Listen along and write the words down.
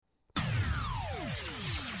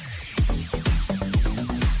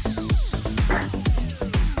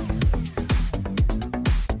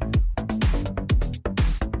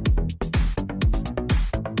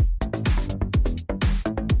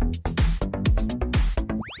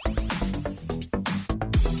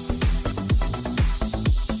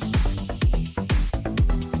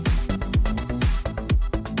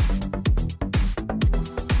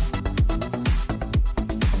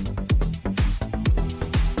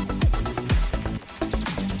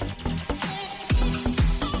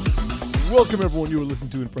Welcome, everyone. You are listening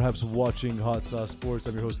to and perhaps watching Hot Sauce Sports.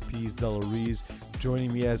 I'm your host, Pease Delariz.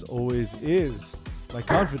 Joining me, as always, is my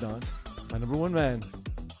confidant, my number one man,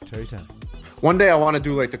 Terry Tan. One day I want to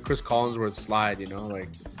do like the Chris Collinsworth slide, like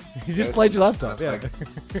You just slide your laptop, yeah.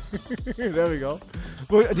 There we go.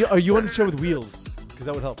 Well, are you on a chair with wheels? Because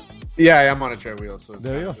that would help. Yeah, I'm on a chair wheel, so it's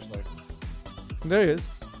there you go. just like... There he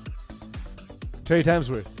is. Terry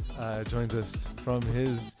Tamsworth joins us from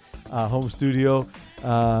his home studio.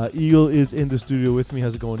 Eagle is in the studio with me.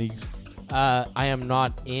 How's it going, Eagle? I am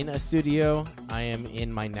not in a studio. I am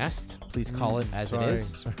in my nest. Please call it as it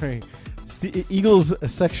is. Sorry. Eagle's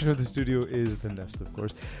section of the studio is the nest, of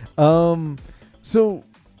course. So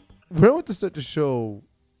we're about to start the show.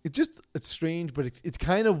 It's strange, but it's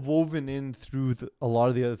kind of woven in through a lot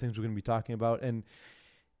of the other things we're going to be talking about. And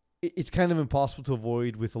it's kind of impossible to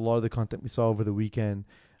avoid with a lot of the content we saw over the weekend.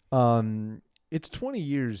 It's 20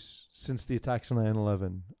 years since the attacks on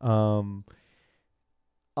 9/11.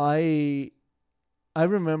 I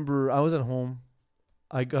remember I was at home.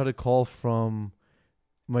 I got a call from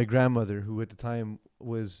my grandmother, who at the time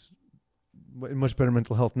was in much better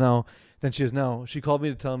mental health now than she is now. She called me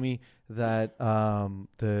to tell me that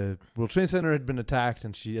the World Trade Center had been attacked,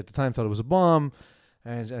 and she at the time thought it was a bomb.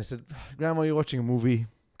 And I said, "Grandma, you're watching a movie.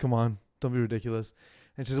 Come on, don't be ridiculous."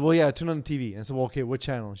 And she said, "Well, yeah, turn on the TV." And I said, "Well, okay, what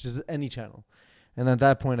channel?" She says, "Any channel." And at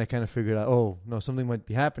that point, I kind of figured out, oh, no, something might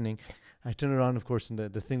be happening. I turned it on, of course, and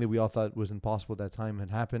the thing that we all thought was impossible at that time had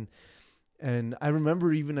happened. And I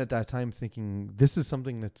remember even at that time thinking, this is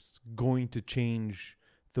something that's going to change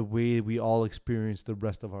the way we all experience the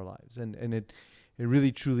rest of our lives. And it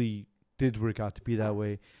really, truly did work out to be that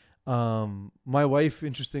way. My wife,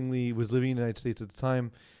 interestingly, was living in the United States at the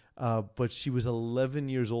time, but she was 11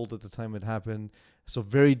 years old at the time it happened. So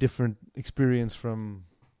very different experience from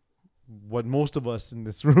what most of us in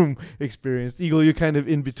this room experienced. Eagle, you're kind of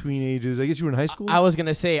in between ages. I guess you were in high school? I was going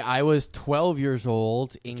to say I was 12 years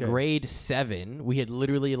old in grade 7. We had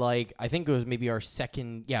literally I think it was maybe our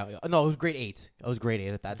second. Yeah, no, it was grade 8. I was grade 8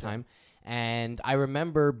 at that time. And I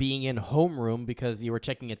remember being in homeroom because you were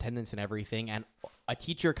checking attendance and everything. And a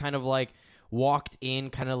teacher kind of walked in,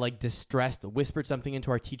 kind of distressed, whispered something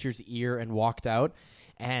into our teacher's ear and walked out.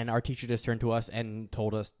 And our teacher just turned to us and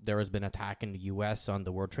told us there has been an attack in the U.S. on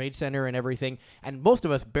the World Trade Center and everything. And most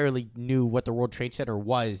of us barely knew what the World Trade Center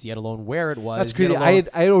was, yet alone where it was. That's crazy. I had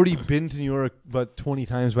already been to New York about 20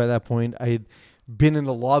 times by that point. I had been in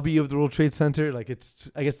the lobby of the World Trade Center. I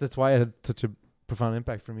guess that's why it had such a profound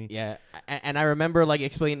impact for me. Yeah. And I remember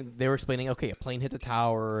they were explaining, okay, a plane hit the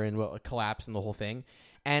tower and it collapsed and the whole thing.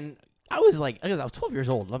 And I was 12 years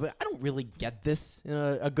old. I don't really get this in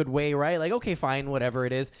a good way, right? Okay, fine, whatever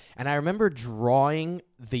it is. And I remember drawing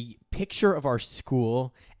the picture of our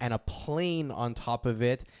school and a plane on top of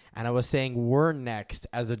it. And I was saying, "We're next"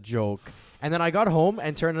 as a joke. And then I got home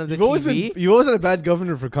and turned on the TV. You've always been a bad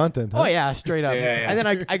governor for content, huh? Oh, yeah, straight up. Yeah. And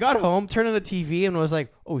then I got home, turned on the TV, and was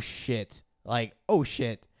like, oh, shit. Oh,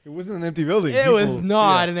 shit. It wasn't an empty building. It was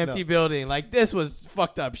not an empty building. this was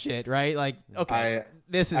fucked up shit, right? Okay,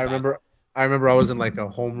 this is I remember I was in a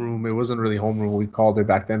homeroom. It wasn't really homeroom, we called it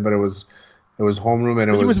back then, but it was homeroom,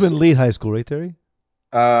 and You must have been late high school, right, Terry?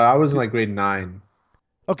 I was in grade 9.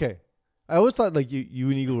 Okay. I always thought you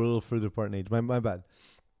and Eagle were a little further apart in age. My bad.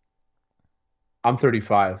 I'm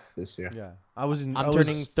 35 this year. Yeah. I'm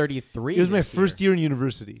turning 33. It was my first year in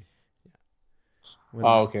university.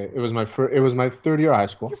 Okay. It was my third year of high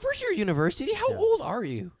school. Your first year of university? How old are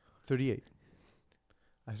you? 38.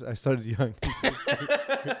 I started young.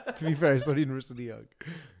 To be fair, I started university young.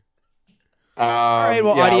 All right,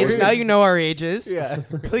 well, audience, now you know our ages. Yeah.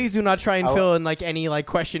 Please do not try and fill in any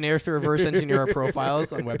questionnaires to reverse engineer our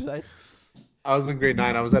profiles on websites. I was in grade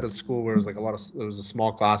 9. I was at a school where it was it was a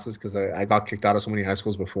small classes because I got kicked out of so many high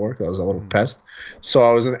schools before. I was a little pest. So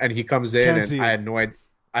I was in, and he comes in, and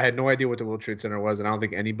I had no idea what the World Trade Center was, and I don't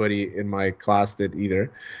think anybody in my class did either.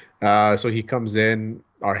 So he comes in,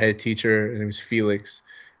 our head teacher, his name is Felix,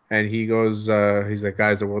 and he goes, he's like,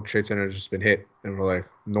 "Guys, the World Trade Center has just been hit." And we're like,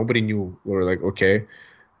 nobody knew. We were like, okay.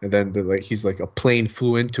 And then he's like, a plane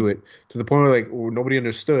flew into it, to the point where nobody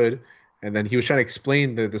understood. And then he was trying to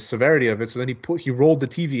explain the severity of it. So then he rolled the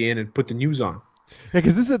TV in and put the news on. Yeah,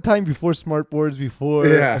 because this is a time before smart boards, before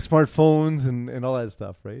smartphones and all that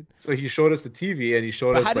stuff, right? So he showed us the TV, and he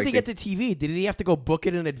showed us. How did he get the TV? Did he have to go book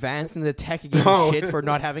it in advance, and the tech gave him shit for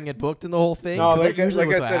not having it booked in the whole thing? No, that usually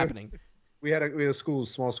was happening. We had a school,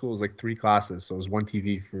 small school, was 3 classes, so it was one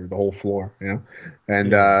TV for the whole floor,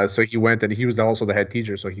 And so he went, and he was also the head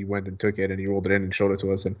teacher, so he went and took it, and he rolled it in and showed it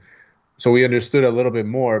to us, and so we understood a little bit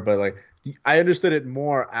more. But I understood it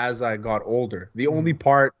more as I got older. The only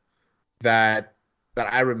part that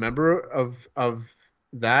that I remember of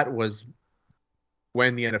that was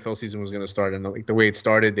when the NFL season was going to start, and like the way it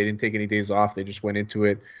started, they didn't take any days off. They just went into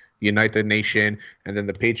it, unite the nation, and then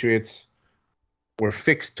the Patriots were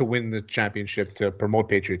fixed to win the championship to promote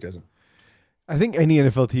patriotism. I think any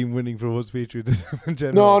NFL team winning promotes patriotism in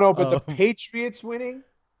general. No, but the Patriots winning.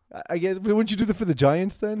 I guess. Wouldn't you do that for the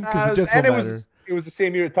Giants then? Because the Jets and don't it matter. was it was the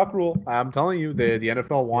same year Tuck rule. I'm telling you, the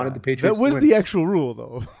NFL wanted the Patriots. That was to win. the actual rule,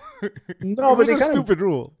 though. No, but it was a stupid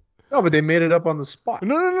rule. No, but they made it up on the spot.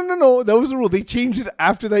 No. That was the rule. They changed it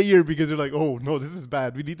after that year because they're like, oh no, this is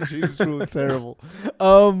bad. We need to change this rule. It's terrible.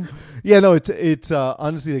 It's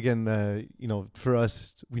honestly, again, for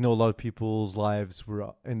us, we know a lot of people's lives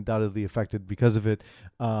were undoubtedly affected because of it.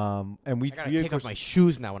 And I gotta take off my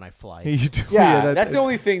shoes now when I fly. You do, that's the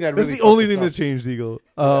only thing that. That's really the only thing that changed, Eagle.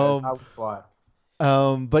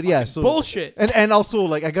 But yeah, so bullshit. And also,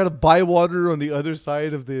 like, I gotta buy water on the other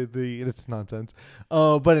side of the it's nonsense.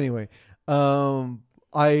 But anyway, we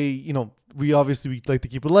like to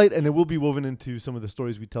keep it light, and it will be woven into some of the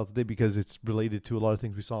stories we tell today because it's related to a lot of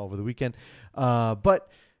things we saw over the weekend. But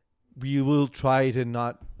we will try to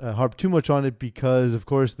not harp too much on it because, of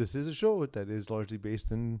course, this is a show that is largely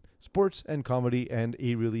based in sports and comedy and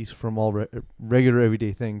a release from all regular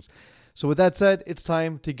everyday things. So with that said, it's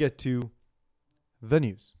time to get to the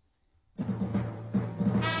news.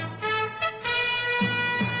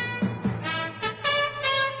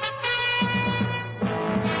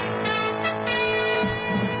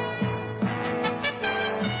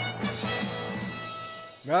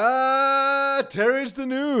 Terror's the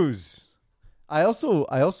news. I also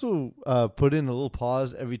put in a little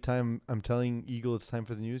pause every time I'm telling Eagle it's time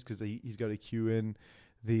for the news because he's got to cue in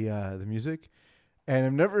the music. And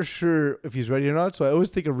I'm never sure if he's ready or not, so I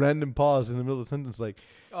always take a random pause in the middle of the sentence, like,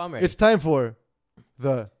 I'm ready. It's time for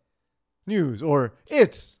the news, or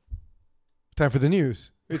it's time for the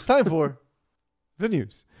news. It's time for the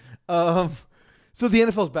news. So the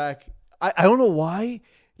NFL's back. I don't know why.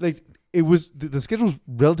 Like, it was the schedule's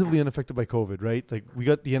relatively unaffected by COVID, right? Like, we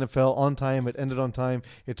got the NFL on time. It ended on time.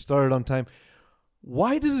 It started on time.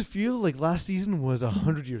 Why does it feel like last season was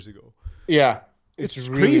 100 years ago? Yeah, it's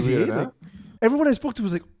really crazy. Weird, eh? huh? Like, everyone I spoke to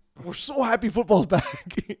was like, we're so happy football's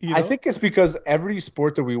back. I think it's because every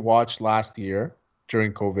sport that we watched last year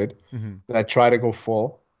during COVID that tried to go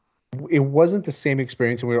full, it wasn't the same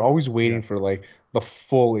experience. And we were always waiting for like the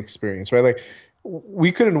full experience, right? Like,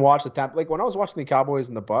 we couldn't watch the time. Like, when I was watching the Cowboys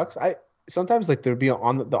and the Bucks, sometimes like there'd be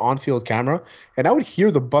on the on-field camera and I would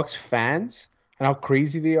hear the Bucks fans and how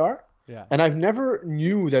crazy they are. Yeah. And I've never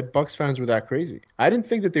knew that Bucks fans were that crazy. I didn't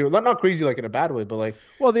think that they were not crazy like in a bad way, but like,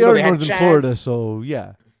 well, they are in Northern Florida, so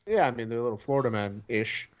yeah. Yeah, I mean, they're a little Florida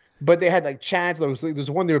man-ish. But they had like chants.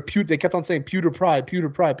 There's one they kept on saying pewter pride.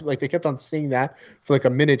 Like, they kept on saying that for like a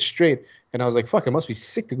minute straight. And I was like, fuck, it must be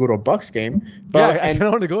sick to go to a Bucks game. But I kind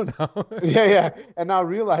of want to go now. yeah. And now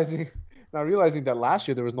realizing that last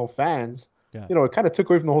year there was no fans, it kind of took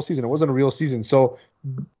away from the whole season. It wasn't a real season. So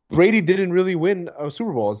Brady didn't really win a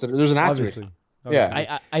Super Bowl. There's an asterisk. Obviously.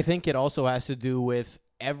 Yeah. I think it also has to do with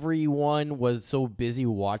everyone was so busy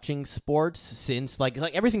watching sports since like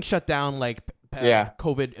everything shut down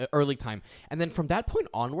COVID early time, and then from that point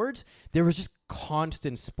onwards there was just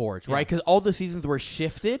constant sports, right? Because all the seasons were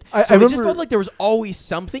shifted, so it just felt like there was always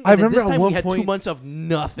something. And then this time we had 2 months of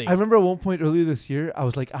nothing. I remember at one point earlier this year, I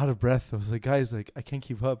was like out of breath. I was like, guys, like I can't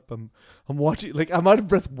keep up. I'm watching, like I'm out of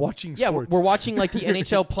breath watching sports. Yeah, we're watching like the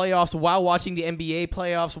NHL playoffs while watching the NBA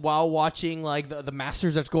playoffs, while watching like the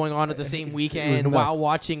Masters that's going on at the same weekend, while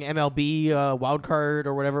watching MLB wild card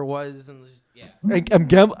or whatever it was, and. Yeah.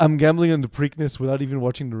 I'm gambling on the Preakness without even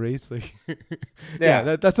watching the race. Like,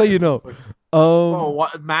 that's how you know.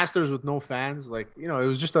 Masters with no fans, like it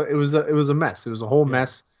was just it was a mess. It was a whole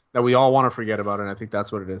mess that we all want to forget about, and I think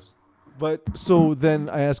that's what it is. But so then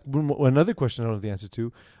I ask another question I don't know the answer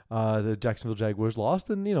to. The Jacksonville Jaguars lost,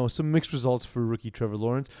 and some mixed results for rookie Trevor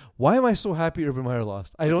Lawrence. Why am I so happy Urban Meyer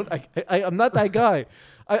lost? I'm not that guy.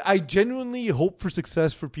 I genuinely hope for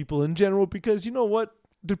success for people in general because you know what?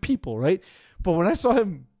 They're people, right? But when I saw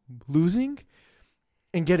him losing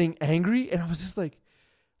and getting angry, and I was just like,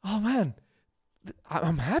 oh man,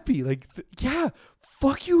 I'm happy. Like,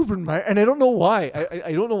 fuck you, Urban Meyer. And I don't know why.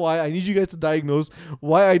 I don't know why. I need you guys to diagnose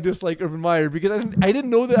why I dislike Urban Meyer because I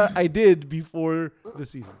didn't know that I did before the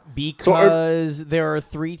season. Because there are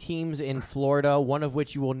 3 teams in Florida, one of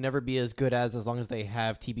which you will never be as good as long as they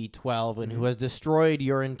have TB12, and who has destroyed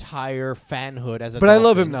your entire fanhood as a. But Dolphins. I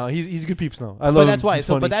love him now. He's good peeps now. I love him. That's why. He's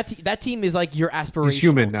funny. But that team is like your aspirational. He's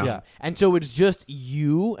human now. Yeah. And so it's just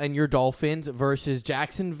you and your Dolphins versus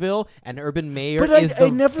Jacksonville, and Urban Meyer is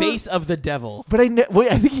the face of the devil. But I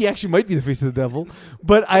I think he actually might be the face of the devil,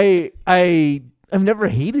 but I've never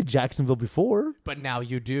hated Jacksonville before. But now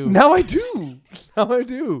you do. Now I do.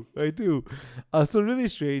 I do. So really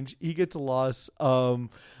strange. He gets a loss. I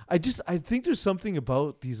think there's something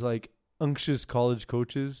about these like unctuous college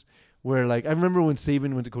coaches where like I remember when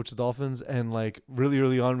Saban went to coach the Dolphins and like really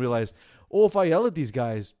early on realized, oh, if I yell at these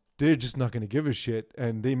guys, they're just not going to give a shit,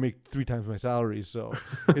 and they make 3 times my salary, so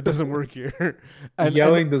it doesn't work here. And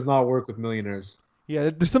yelling does not work with millionaires.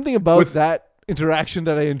 Yeah, there's something about that interaction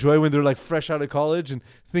that I enjoy when they're like fresh out of college and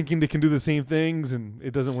thinking they can do the same things, and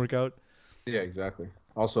it doesn't work out. Yeah, exactly.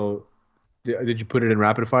 Also, did you put it in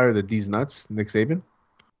rapid fire? The D's nuts, Nick Saban?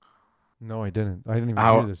 No, I didn't. I didn't even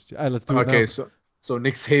hear this. Let's do it now. Okay, so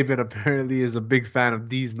Nick Saban apparently is a big fan of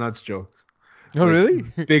D's nuts jokes. Oh, really?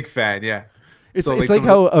 Big fan, yeah. It's like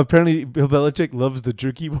how apparently Bill Belichick loves the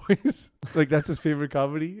Jerky Boys. Like that's his favorite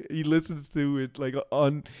comedy. He listens to it like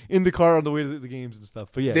in the car on the way to the games and stuff.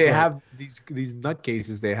 But yeah, they have these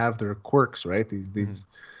nutcases. They have their quirks, right? These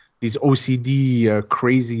OCD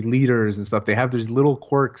crazy leaders and stuff. They have these little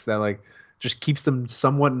quirks that like just keeps them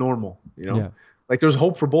somewhat normal. You know, like there's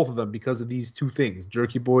hope for both of them because of these 2 things: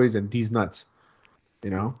 Jerky Boys and these nuts.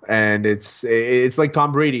 You know, and it's like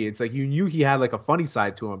Tom Brady. It's like you knew he had like a funny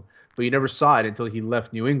side to him, but you never saw it until he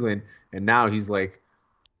left New England, and now he's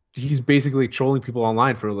basically trolling people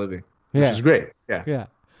online for a living, which is great. Yeah.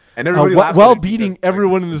 And everybody laughs while beating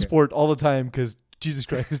everyone in the sport all the time because Jesus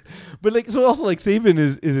Christ. But like, so also like Saban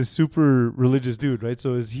is a super religious dude, right?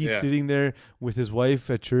 So is he sitting there with his wife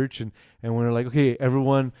at church, and we're like, okay,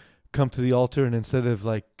 everyone come to the altar, and instead of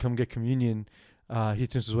like come get communion, he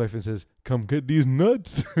turns to his wife and says, "Come get these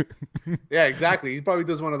nuts." Yeah, exactly. He probably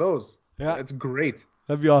does one of those. Yeah, that's great.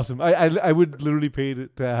 That'd be awesome. I would literally pay to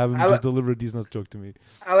have him just deliver these nuts joke to me.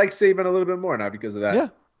 I like Saban a little bit more now because of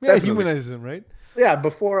that. Yeah, he humanizes him, right? Yeah,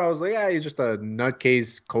 before I was like, he's just a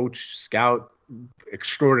nutcase coach, scout,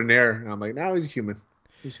 extraordinaire. And I'm like, now he's human.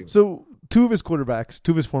 He's human. So two of his former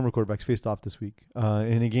quarterbacks faced off this week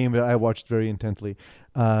in a game that I watched very intently.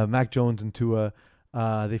 Mac Jones and Tua,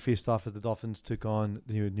 they faced off as the Dolphins took on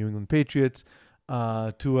the New England Patriots.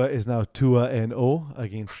 Tua is now 2-0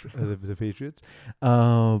 against the Patriots.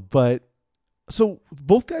 But so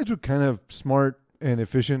both guys were kind of smart and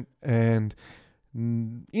efficient, and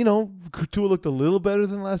Tua looked a little better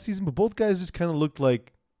than last season, but both guys just kind of looked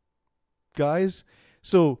like guys.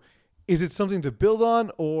 So is it something to build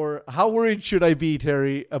on, or how worried should I be,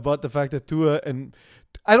 Terry, about the fact that Tua, and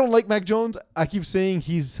I don't like Mac Jones. I keep saying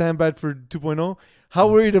he's Sam Bradford 2.0. How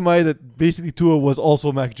worried am I that basically Tua was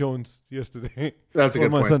also Mac Jones yesterday? That's a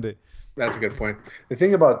good point. Sunday. That's a good point. The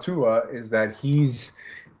thing about Tua is that he's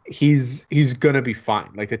gonna be fine.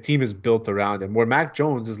 Like the team is built around him. Where Mac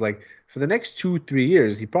Jones is like, for the next 2-3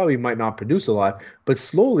 years, he probably might not produce a lot, but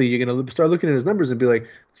slowly you're gonna start looking at his numbers and be like,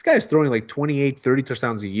 this guy's throwing like 28, 30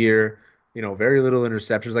 touchdowns a year. Very little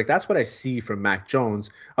interceptions. Like that's what I see from Mac Jones.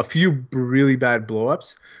 A few really bad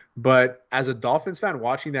blowups. But as a Dolphins fan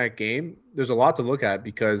watching that game, there's a lot to look at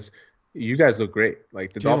because you guys look great.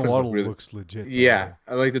 Like the Dolphins looks legit. Yeah,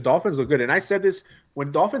 like the Dolphins look good. And I said this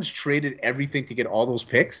when Dolphins traded everything to get all those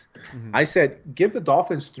picks. Mm-hmm. I said, give the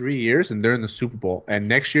Dolphins 3 years and they're in the Super Bowl, and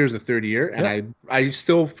next year is the third year. And I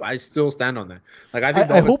still stand on that. Like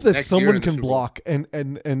I hope that someone can block and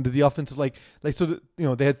the offensive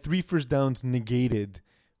they had 3 first downs negated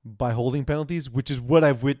by holding penalties, which is what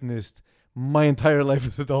I've witnessed my entire life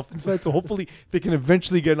as a Dolphins fan. So hopefully they can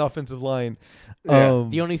eventually get an offensive line. Yeah.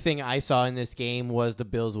 The only thing I saw in this game was the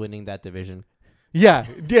Bills winning that division. Yeah,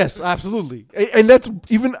 yes, absolutely. And that's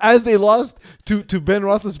even as they lost to Ben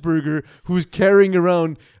Roethlisberger, who's carrying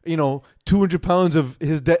around, 200 pounds of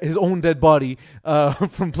his own dead body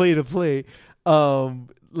from play to play.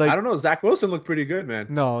 I don't know. Zach Wilson looked pretty good, man.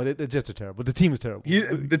 No, the Jets are terrible. The team is terrible.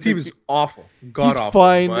 The team is awful. God awful.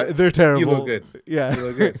 He's fine. They're terrible. He looked good. Yeah. He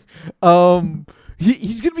looked good.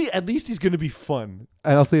 He's gonna be fun,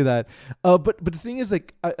 and I'll say that. But the thing is,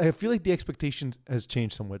 like, I feel like the expectation has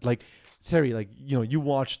changed somewhat. Like Terry, like you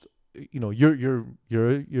watched, you're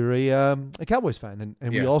a Cowboys fan,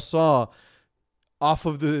 and we all saw off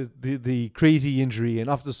of the crazy injury and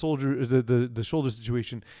off the shoulder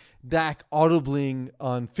situation, Dak audibling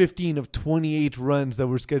on 15 of 28 runs that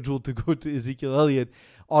were scheduled to go to Ezekiel Elliott,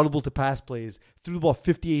 audible to pass plays, threw the ball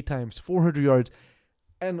 58 times, 400 yards,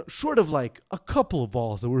 and short of like a couple of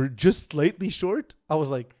balls that were just slightly short, I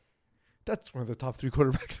was like, that's one of the top 3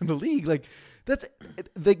 quarterbacks in the league. Like that's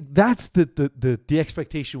the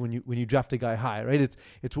expectation when you draft a guy high, right?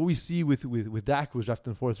 It's what we see with Dak, who was drafted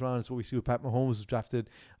in the 4th round. It's what we see with Pat Mahomes, who was drafted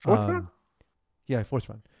 4th round. Yeah, 4th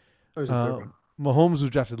round. Third round. Mahomes was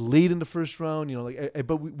drafted late in the first round.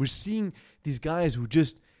 But we're seeing these guys who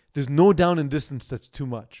just there's no down and distance that's too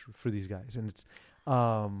much for these guys, and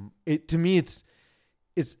to me it's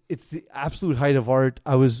the absolute height of art.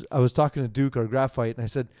 I was talking to Duke, our graphite, and I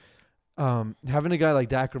said having a guy like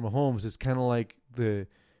Dak or Mahomes is kind of like the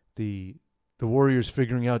Warriors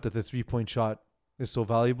figuring out that the 3-point shot is so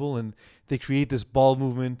valuable, and they create this ball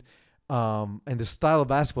movement and the style of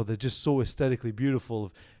basketball that's just so aesthetically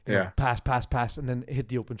beautiful. Pass, and then hit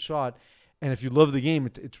the open shot. And if you love the game,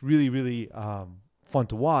 it's really, really fun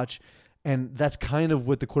to watch. And that's kind of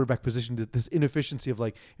what the quarterback position did. This inefficiency of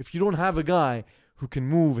like, if you don't have a guy who can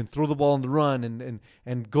move and throw the ball on the run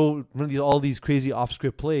and go run all these crazy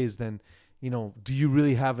off-script plays, then do you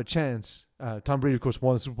really have a chance? Tom Brady, of course,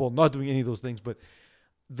 won the Super Bowl, not doing any of those things, but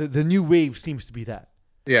the new wave seems to be that.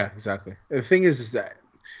 Yeah, exactly. The thing is that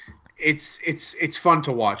it's fun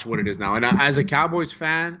to watch what it is now. And as a Cowboys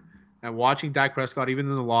fan and watching Dak Prescott, even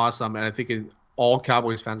in the loss, and I think all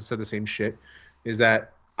Cowboys fans have said the same shit, is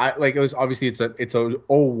that it was obviously it's a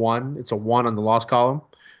 0-1, it's a 1 on the loss column,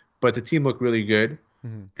 but the team looked really good.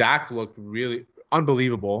 Mm-hmm. Dak looked really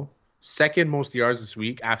unbelievable. Second most yards this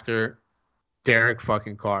week after Derek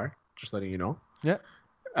fucking Carr. Just letting you know. Yeah.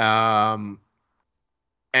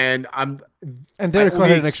 And Derek Carr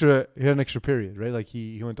had an extra period, right? Like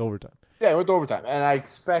he went to overtime. Yeah, he went to overtime, and I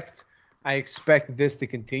expect this to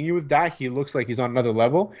continue with Dak. He looks like he's on another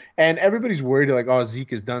level, and everybody's worried like, oh,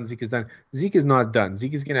 Zeke is done. Zeke is not done.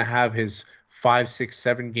 Zeke is gonna have his 5, 6,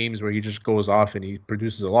 7 games where he just goes off and he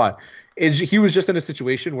produces a lot. He was just in a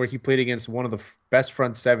situation where he played against one of the best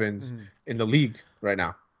front sevens in the league right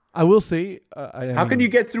now. I will say, how can you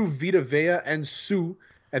get through Vita Vea and Sue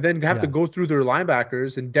and then have to go through their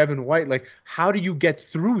linebackers and Devin White? Like, how do you get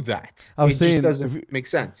through that? Just doesn't make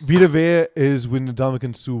sense. Vita Vea is when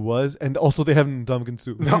Ndamukong Suh was, and also they have Ndamukong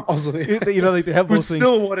Suh. They have both things.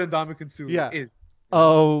 Still what Ndamukong Suh is.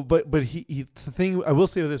 Oh, but he the thing I will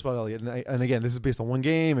say this about Elliott, and again, this is based on one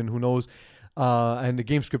game, and who knows, and the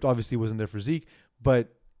game script obviously wasn't there for Zeke, but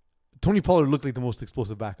Tony Pollard looked like the most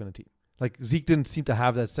explosive back on the team. Like, Zeke didn't seem to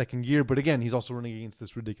have that second gear, but again, he's also running against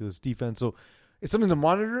this ridiculous defense. So it's something to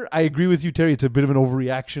monitor. I agree with you, Terry. It's a bit of an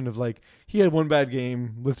overreaction of like, he had one bad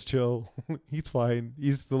game. Let's chill. He's fine.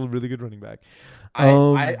 He's still a really good running back.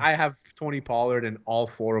 I have Tony Pollard in all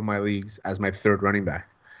 4 of my leagues as my third running back.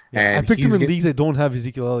 And I picked him in leagues that don't have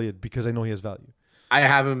Ezekiel Elliott because I know he has value. I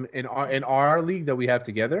have him in our league that we have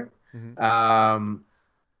together. Mm-hmm.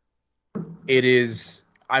 This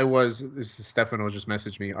is Stefano just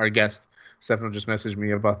messaged me, our guest. Stefano just messaged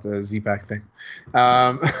me about the Z-Pack thing.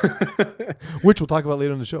 Which we'll talk about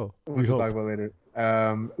later on the show. We'll talk about later.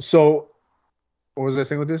 So, what was I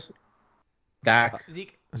saying with this? Dak.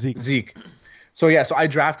 Zeke. So I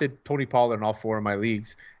drafted Tony Pollard in all 4 of my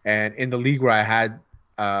leagues. And in the league where I had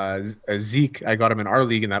Zeke, I got him in our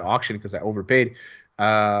league in that auction because I overpaid.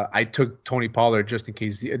 I took Tony Pollard just in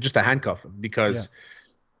case, just to handcuff him because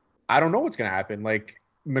I don't know what's going to happen. Like,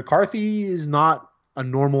 McCarthy is not a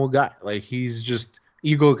normal guy. Like, he's just,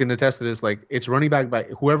 Eagle can attest to this. Like, it's running back by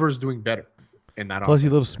whoever's doing better in that Plus, he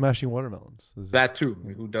loves smashing watermelons. That too. I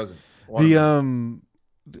mean, who doesn't?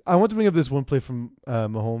 I want to bring up this one play from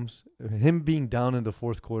Mahomes. Him being down in the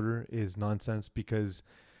fourth quarter is nonsense because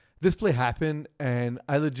this play happened, and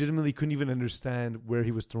I legitimately couldn't even understand where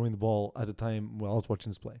he was throwing the ball at the time while I was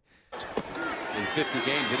watching this play. In 50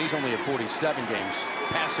 games, and he's only at 47 games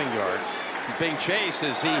passing yards. He's being chased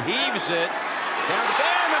as he heaves it down the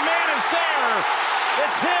band. The man is there.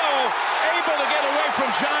 It's Hill, able to get away from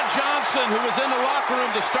John Johnson, who was in the locker room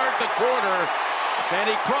to start the quarter. And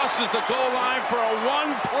he crosses the goal line for a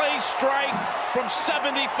one-play strike from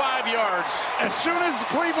 75 yards. As soon as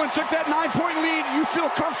Cleveland took that 9-point lead, you feel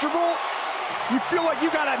comfortable. You feel like you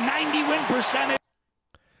got a 90-win percentage.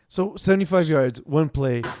 So 75 yards, one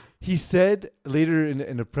play. He said later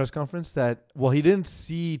in a press conference that, well, he didn't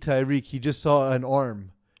see Tyreek. He just saw an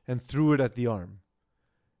arm and threw it at the arm.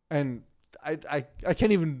 And I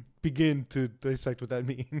can't even begin to dissect what that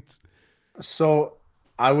means. So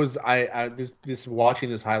this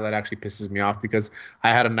watching this highlight actually pisses me off because I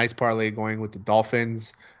had a nice parlay going with the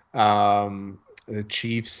Dolphins, the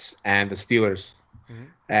Chiefs, and the Steelers. Mm-hmm.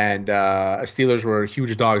 And Steelers were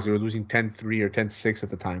huge dogs. They were losing 10-3 or 10-6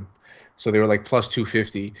 at the time. So they were like plus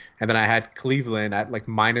 250. And then I had Cleveland at like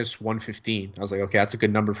minus 115. I was like, okay, that's a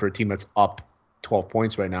good number for a team that's up 12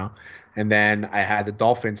 points right now. And then I had the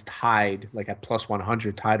Dolphins tied, like at plus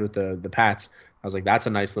 100, tied with the Pats. I was like, that's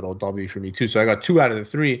a nice little W for me too. So I got 2 out of the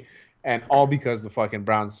 3, and all because the fucking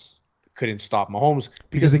Browns couldn't stop Mahomes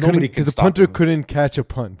because the punter couldn't catch a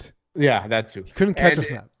punt. Yeah, that too. He couldn't catch a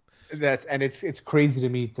snap. It's crazy to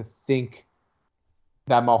me to think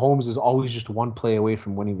that Mahomes is always just one play away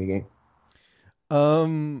from winning the game?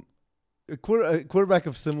 A quarterback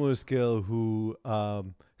of similar skill who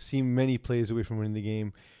seemed many plays away from winning the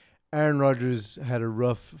game. Aaron Rodgers had a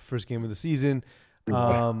rough first game of the season.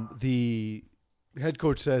 The head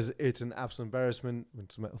coach says it's an absolute embarrassment.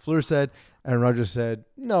 That's what Matt LaFleur said. Aaron Rodgers said,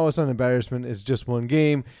 no, it's not an embarrassment. It's just one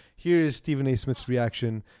game. Here is Stephen A. Smith's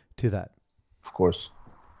reaction to that. Of course.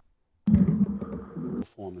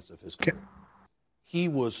 Performance of his career. He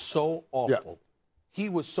was so awful. Yeah. He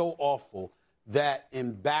was so awful that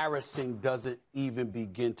embarrassing doesn't even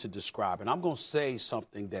begin to describe. And I'm going to say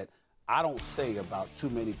something that I don't say about too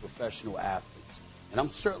many professional athletes. And I'm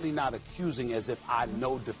certainly not accusing as if I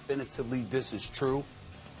know definitively this is true.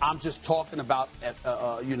 I'm just talking about,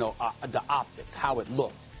 the optics, how it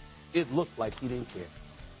looked. It looked like he didn't care.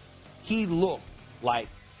 He looked like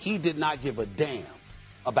he did not give a damn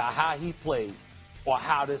about how he played or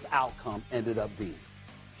how this outcome ended up being.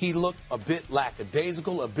 He looked a bit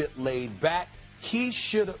lackadaisical, a bit laid back. He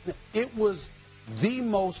should have. It was the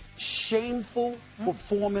most shameful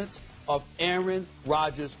performance of Aaron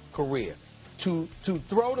Rodgers' career. To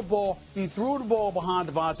throw the ball, he threw the ball behind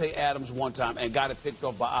Davante Adams one time and got it picked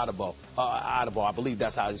off by Adebayo. I believe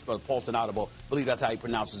that's how he spells Paulson Adebayo. I believe that's how he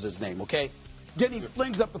pronounces his name, okay? Then he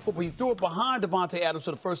flings up the football. He threw it behind Davante Adams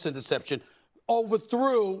for the first interception,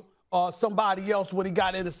 overthrew somebody else when he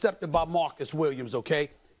got intercepted by Marcus Williams,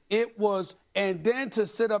 okay? It was, and then to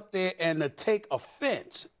sit up there and to take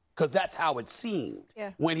offense, because that's how it seemed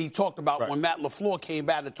when he talked about, when Matt LaFleur came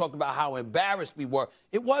back and talked about how embarrassed we were.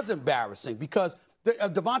 It was embarrassing because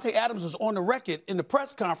Davante Adams was on the record in the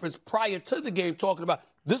press conference prior to the game talking about,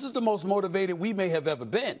 this is the most motivated we may have ever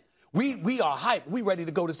been. We are hyped. We ready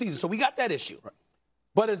to go to season. So we got that issue. Right.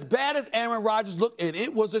 But as bad as Aaron Rodgers looked, and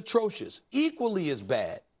it was atrocious, equally as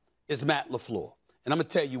bad is Matt LaFleur. And I'm going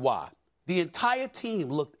to tell you why. The entire team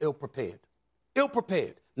looked ill-prepared.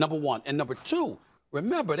 Ill-prepared, number one. And number two,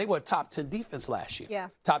 remember, they were a top 10 defense last year. Yeah.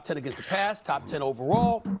 Top 10 against the pass, top 10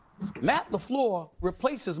 overall. Matt LaFleur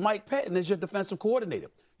replaces Mike Pettin as your defensive coordinator.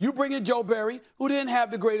 You bring in Joe Barry, who didn't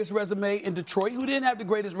have the greatest resume in Detroit, who didn't have the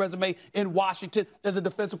greatest resume in Washington as a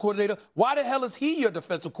defensive coordinator. Why the hell is he your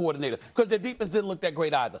defensive coordinator? Because their defense didn't look that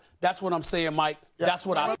great either. That's what I'm saying, Mike. Yep. That's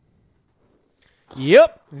what I...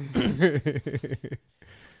 Yep.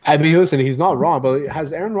 I mean, listen, he's not wrong, but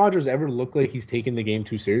has Aaron Rodgers ever looked like he's taken the game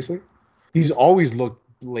too seriously? He's always looked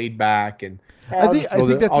laid back and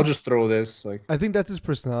I'll just throw this. Like, I think that's his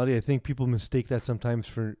personality. I think people mistake that sometimes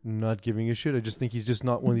for not giving a shit. I just think he's just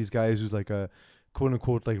not one of these guys who's like a quote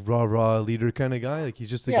unquote like rah leader kind of guy. Like he's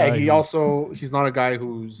just a guy. He's not a guy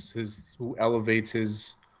who elevates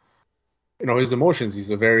his his emotions. He's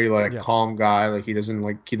a very calm guy. Like he doesn't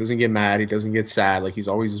get mad. He doesn't get sad. Like he's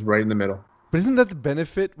always right in the middle. But isn't that the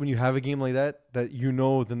benefit when you have a game like that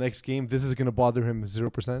the next game this is going to bother him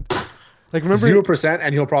 0%? Like remember 0%,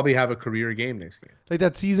 and he'll probably have a career game next game. Like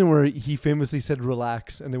that season where he famously said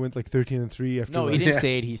relax, and they went like 13-3 after. No, he didn't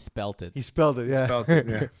say it. He spelt it. He spelled it.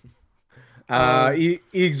 Yeah.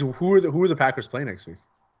 Eags, who are the Packers playing next week?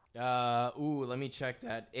 Let me check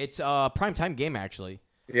that. It's a primetime game actually.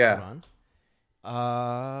 Yeah. Hold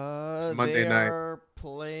on. It's Monday night. They're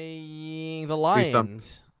playing the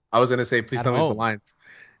Lions. I was gonna say, please tell me it's the Lions.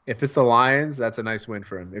 If it's the Lions, that's a nice win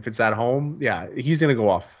for him. If it's at home, yeah, he's gonna go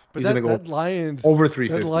off. But he's gonna go Lions over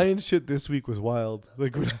 350. That Lions shit this week was wild.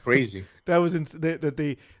 Like it's crazy. That was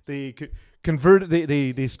that they converted.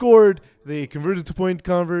 They scored. They converted to point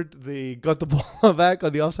convert. They got the ball back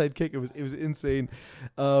on the offside kick. It was insane.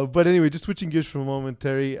 But anyway, just switching gears for a moment,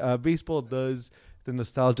 Terry. Baseball does the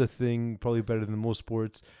nostalgia thing probably better than most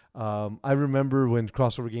sports. I remember when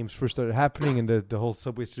crossover games first started happening and the whole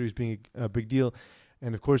Subway Series being a big deal.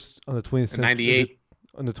 And, of course, on the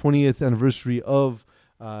 20th anniversary of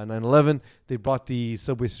 9/11, they brought the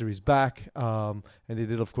Subway Series back. And they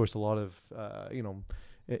did, of course, a lot of,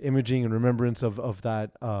 imaging and remembrance of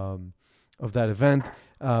that event.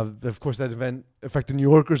 Of course, that event affected New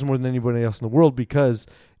Yorkers more than anybody else in the world because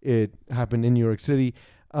it happened in New York City.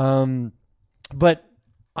 But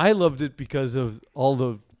I loved it because of all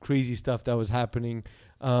the crazy stuff that was happening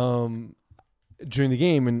during the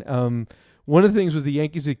game. And one of the things was the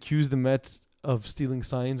Yankees accused the Mets of stealing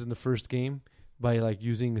signs in the first game by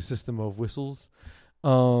using a system of whistles.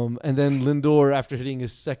 And then Lindor, after hitting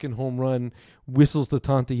his second home run, whistles to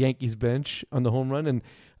taunt the Yankees bench on the home run. And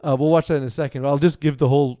we'll watch that in a second. I'll just give the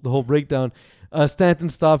whole breakdown. Stanton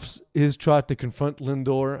stops his trot to confront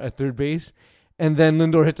Lindor at third base. And then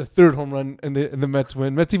Lindor hits a third home run, and the Mets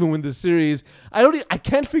win. Mets even win the series. I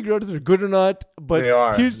can't figure out if they're good or not. But they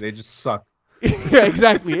are. They just suck. Yeah,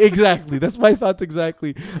 exactly. That's my thoughts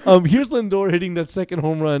exactly. Here's Lindor hitting that second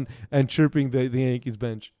home run and chirping the Yankees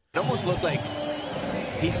bench. It almost looked like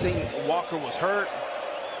he's seen Walker was hurt.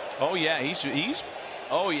 Oh yeah,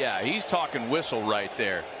 he's talking whistle right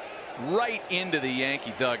there, right into the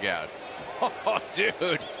Yankee dugout. Oh,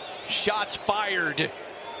 dude, shots fired.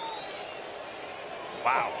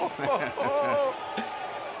 Wow.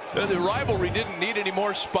 The rivalry didn't need any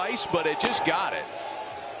more spice, but it just got it.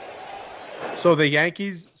 So the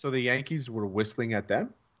Yankees were whistling at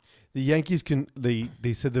them. The Yankees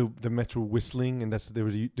they said the Mets were whistling, and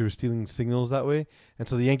they were stealing signals that way. And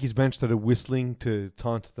so the Yankees bench started whistling to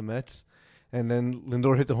taunt the Mets, and then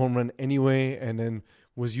Lindor hit the home run anyway, and then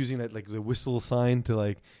was using that like the whistle sign to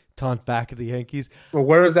like taunt back at the Yankees. Well,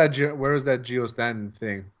 where is that Gio Stanton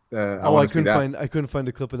thing? I couldn't find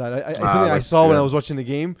a clip of that. It's something I saw when I was watching the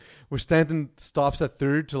game where Stanton stops at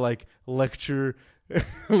third to like lecture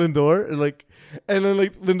Lindor, and then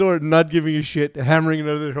Lindor not giving a shit, hammering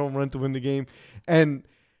another home run to win the game. And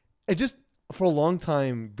it just, for a long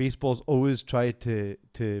time, baseball's always tried to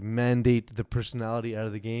mandate the personality out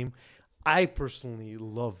of the game. I personally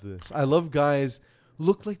love this. I love guys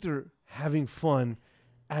look like they're having fun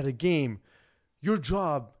at a game. Your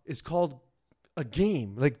job is called a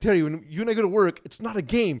game. Like, Terry, when you and I go to work, it's not a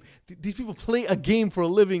game. These people play a game for a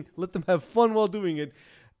living. Let them have fun while doing it.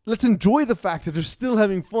 Let's enjoy the fact that they're still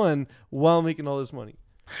having fun while making all this money.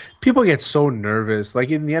 People get so nervous. Like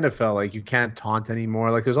in the NFL, like you can't taunt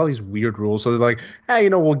anymore. Like there's all these weird rules. So they're like, hey,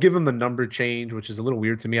 we'll give them the number change, which is a little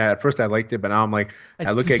weird to me. At first I liked it, but now I'm like, it's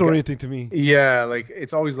I look disorienting to me. Yeah, like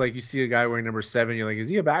it's always like you see a guy wearing number 7, you're like, is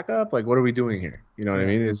he a backup? Like, what are we doing here? You know what I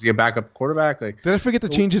mean? Is he a backup quarterback? Like, did I forget to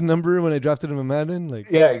change his number when I drafted him in Madden? Like,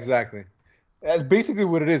 yeah, exactly. That's basically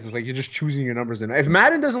what it is. It's like you're just choosing your numbers. And if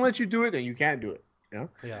Madden doesn't let you do it, then you can't do it.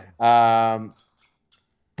 Yeah.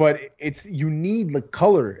 But you need the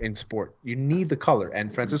color in sport. You need the color.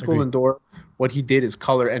 And Francisco Lindor, what he did is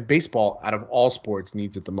color. And baseball, out of all sports,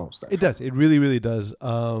 needs it the most. It does. It really, really does.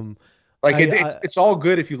 It's all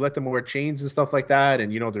good if you let them wear chains and stuff like that,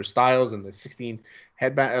 and their styles and the 16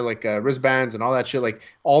 headband, wristbands and all that shit. Like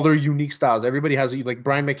all their unique styles. Everybody has like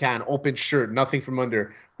Brian McCann, open shirt, nothing from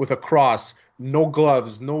under, with a cross, no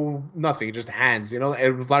gloves, no nothing, just hands. And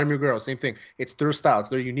Vladimir Guerrero, same thing. It's their style. It's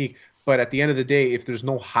their unique. But at the end of the day, if there's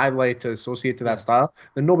no highlight to associate to that style,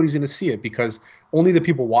 then nobody's going to see it because only the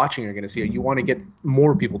people watching are going to see it. You want to get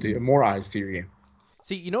more eyes to your game.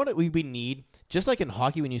 See, you know what we need? Just like in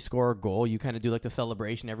hockey, when you score a goal, you kind of do like the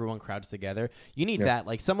celebration. Everyone crowds together. You need that.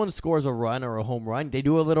 Like someone scores a run or a home run, they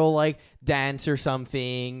do a little like dance or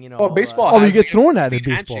something. Oh, baseball. You get thrown at it.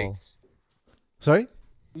 Baseball. Handshakes. Sorry.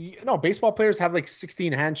 No, baseball players have like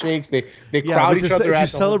 16 handshakes. They crowd each other. If you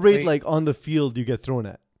celebrate like on the field, you get thrown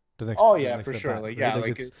at. For sure.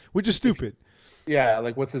 Which is stupid. Yeah,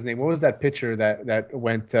 like what's his name? What was that pitcher that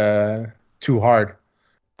went too hard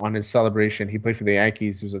on his celebration? He played for the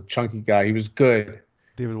Yankees. He was a chunky guy. He was good.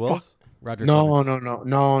 David Wells? Roger. No. They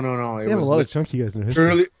have a lot of chunky guys in their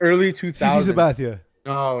history. Early 2000s. CC Sabathia.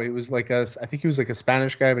 No, it was I think he was like a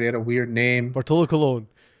Spanish guy, but he had a weird name. Bartolo Colon.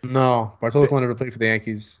 No, Bartolo Colon never played for the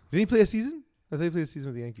Yankees. Did he play a season? I thought he played a season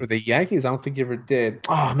with the Yankees. For the Yankees, I don't think he ever did.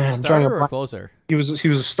 Oh man, starter or closer? He was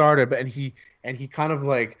a starter, but he kind of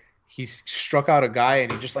like he struck out a guy and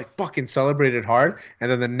he just like fucking celebrated hard. And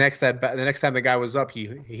then the next time the guy was up, he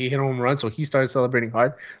hit a home run, so he started celebrating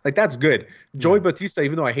hard. Like that's good. Joey Bautista,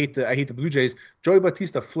 even though I hate the Blue Jays, Joey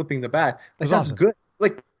Bautista flipping the bat, like that's awesome. Good.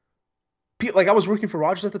 Like I was working for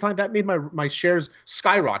Rogers at the time. That made my shares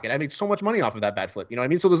skyrocket. I made so much money off of that bat flip. You know what I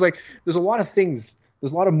mean? So there's a lot of things.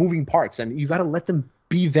 There's a lot of moving parts, and you got to let them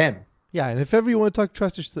be them. Yeah, and if ever you want to talk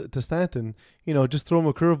trash to Stanton, just throw him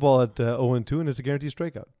a curveball at 0-2, and it's a guaranteed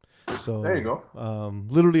strikeout. So there you go.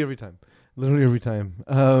 Literally every time.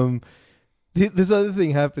 This other thing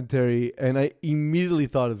happened, Terry, and I immediately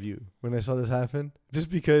thought of you when I saw this happen, just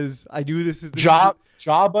because I knew this is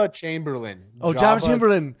Jabba Chamberlain. Oh, Jabba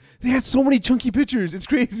Chamberlain! They had so many chunky pitchers. It's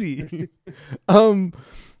crazy.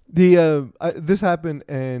 This happened,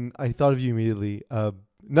 and I thought of you immediately.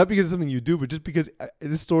 Not because it's something you do, but just because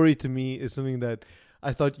this story to me is something that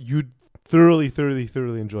I thought you'd thoroughly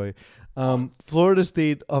enjoy. Florida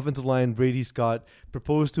State offensive lineman Brady Scott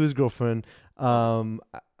proposed to his girlfriend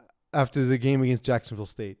after the game against Jacksonville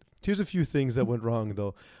State. Here's a few things that went wrong,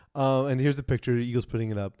 though. And here's the picture. Eagles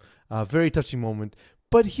putting it up. Very touching moment.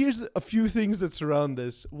 But here's a few things that surround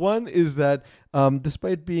this. One is that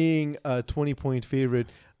despite being a 20-point favorite,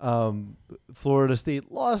 Florida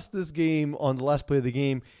State lost this game on the last play of the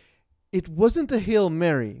game. It wasn't a Hail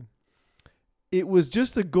Mary. It was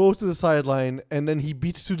just a go to the sideline, and then he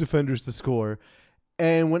beats two defenders to score.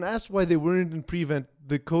 And when asked why they weren't in prevent,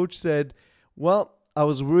 the coach said, well, I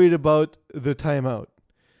was worried about the timeout.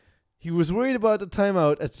 He was worried about the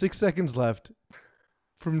timeout at 6 seconds left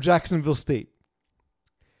from Jacksonville State.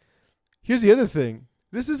 Here's the other thing.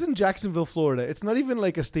 This isn't Jacksonville, Florida. It's not even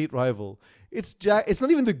like a state rival. It's not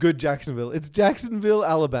even the good Jacksonville. It's Jacksonville,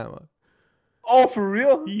 Alabama. Oh, for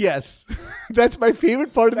real? Yes. That's my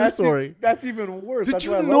favorite part of the story. That's even worse. Did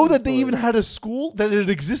you know that they even had a school, that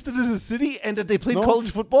it existed as a city, and that they played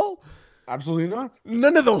college football? Absolutely not.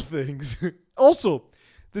 None of those things. Also,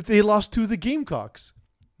 that they lost to the Gamecocks.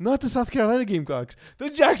 Not the South Carolina Gamecocks.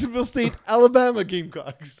 The Jacksonville State, Alabama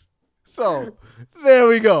Gamecocks. So, there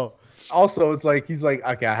we go. Also, it's like he's like,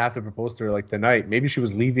 okay, I have to propose to her like tonight. Maybe she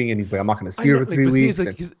was leaving, and he's like, I'm not going to see her for 3 weeks.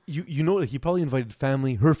 You know, he probably invited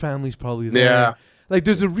family. Her family's probably there. Yeah. Like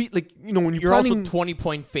there's when you're You're planning, also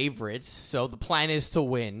 20-point favorites, so the plan is to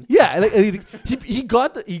win. Yeah, like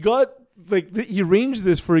he arranged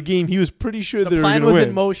this for a game. He was pretty sure the plan was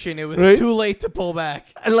in motion. It was too late to pull back.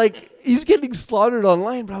 And like he's getting slaughtered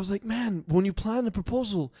online. But I was like, man, when you plan a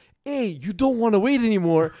proposal, A, you don't want to wait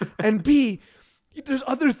anymore, and B, there's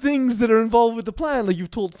other things that are involved with the plan. Like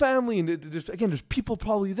you've told family, and there's people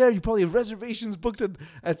probably there. You probably have reservations booked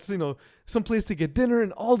at some place to get dinner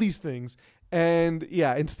and all these things. And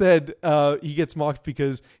yeah, instead he gets mocked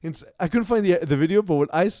because I couldn't find the video, but when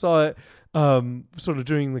I saw it, sort of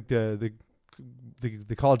during like the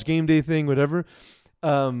college game day thing, whatever,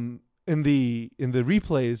 in the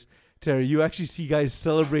replays, Terry, you actually see guys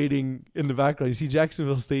celebrating in the background. You see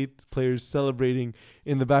Jacksonville State players celebrating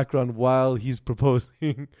in the background while he's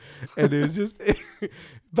proposing, and it was just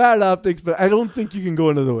bad optics. But I don't think you can go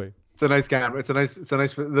another way. It's a nice camera. It's a nice.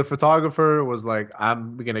 The photographer was like,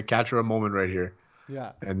 I'm gonna capture a moment right here.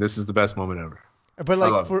 Yeah. And this is the best moment ever. But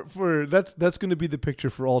like for that's going to be the picture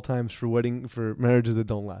for all times for marriages that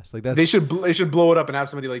don't last. Like they should blow it up and have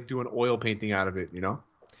somebody like do an oil painting out of it. You know.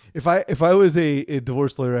 If I was a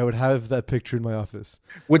divorce lawyer, I would have that picture in my office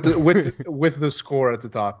with the score at the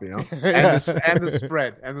top, you know, and the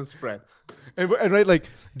spread, and right, like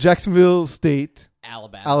Jacksonville State,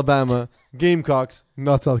 Alabama, Gamecocks,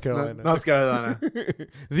 not South Carolina, North Carolina,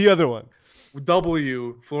 the other one,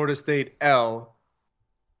 W, Florida State, L,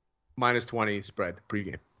 -20 spread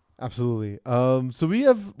pregame. Absolutely. So we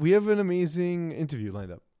have an amazing interview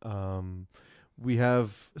lined up. We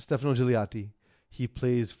have Stefano Gigliotti. He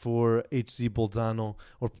plays for HC Bolzano,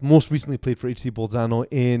 or most recently played for HC Bolzano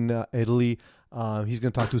in Italy. He's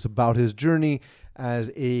going to talk to us about his journey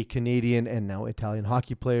as a Canadian and now Italian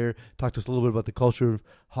hockey player. Talk to us a little bit about the culture of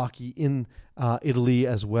hockey in Italy,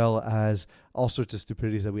 as well as all sorts of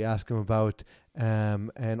stupidities that we ask him about.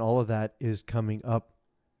 And all of that is coming up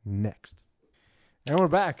next. And we're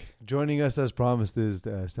back. Joining us as promised is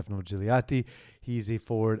Stefano Gigliotti. He's a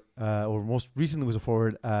forward, or most recently was a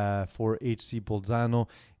forward for HC Bolzano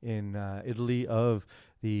in Italy of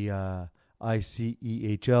the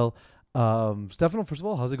ICEHL. Stefano, first of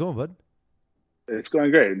all, how's it going, bud? It's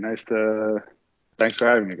going great. Thanks for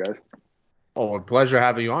having me, guys. Oh, a pleasure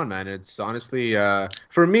having you on, man. It's honestly,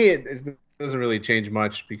 for me, it doesn't really change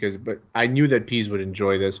much but I knew that Pease would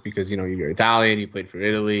enjoy this because, you know, you're Italian, you played for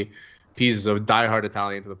Italy. Pease is a diehard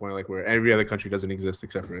Italian to the point like where every other country doesn't exist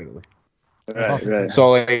except for Italy. Right.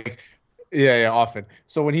 So like, yeah, often.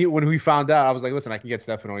 So when we found out, I was like, listen, I can get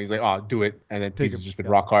Stefano. He's like, oh, do it. And then Pease has just been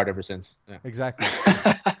rock hard ever since. Yeah. Exactly.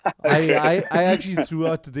 I actually threw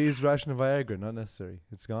out today's ration of Viagra. Not necessary.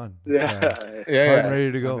 It's gone.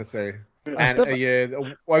 Ready to go. Not necessary.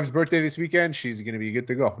 And wife's birthday this weekend. She's gonna be good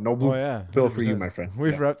to go. No blue pill for you, my friend.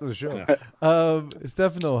 Wait for after the show.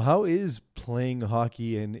 Stefano, how is playing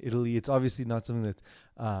hockey in Italy? It's obviously not something that's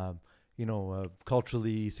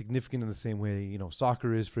culturally significant in the same way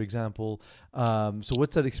soccer is, for example. So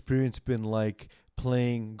what's that experience been like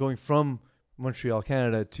going from Montreal,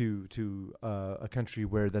 Canada, to a country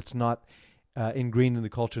where that's not ingrained in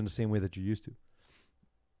the culture in the same way that you're used to?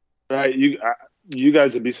 Right, you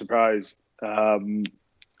guys would be surprised.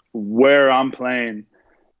 Where I'm playing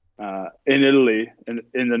in Italy,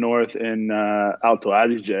 in the north, in Alto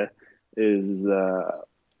Adige, is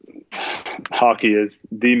hockey is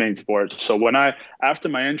the main sport. So after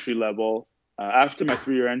my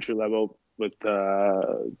 3-year entry level with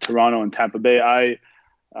Toronto and Tampa Bay, I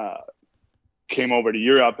came over to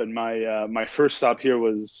Europe, and my first stop here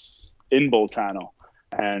was in Bolzano,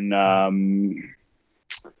 and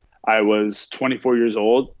I was 24 years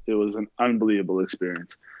old. It was an unbelievable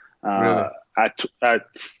experience. Really?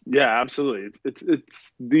 Absolutely.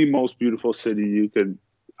 It's the most beautiful city you could.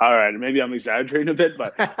 All right, maybe I'm exaggerating a bit,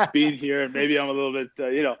 but being here, maybe I'm a little bit,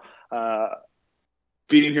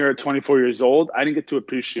 being here at 24 years old, I didn't get to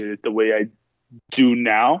appreciate it the way I do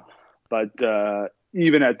now. But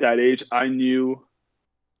even at that age, I knew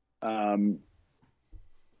that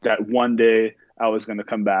one day I was going to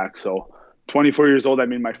come back. So 24 years old, I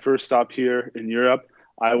made my first stop here in Europe.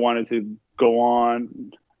 I wanted to go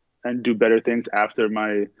on and do better things after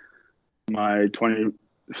my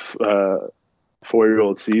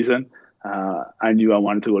 24-year-old season. I knew I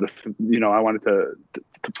wanted to go to, I wanted to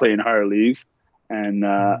play in higher leagues. And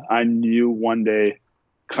I knew one day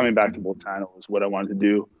coming back to Bolzano was what I wanted to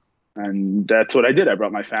do. And that's what I did. I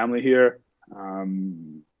brought my family here. I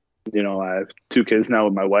have 2 kids now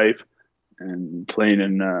with my wife, and playing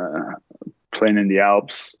in the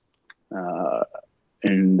Alps,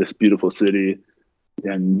 in this beautiful city.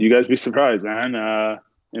 And you guys be surprised, man.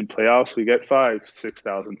 In playoffs, we get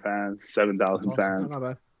 6,000 fans, 7,000 fans.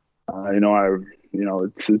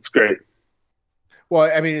 It's great. Well,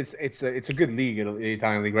 I mean, it's a good league, the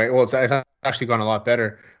Italian league, right? Well, it's actually gone a lot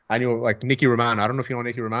better. I knew like Nicky Romano. I don't know if you know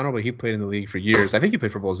Nicky Romano, but he played in the league for years. I think he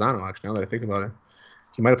played for Bolzano, actually, now that I think about it.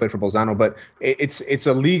 He might have played for Bolzano, but it's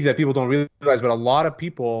a league that people don't realize. But a lot of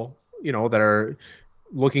people, that are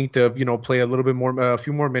looking to, play a little bit more, a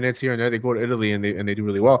few more minutes here and there, they go to Italy and they do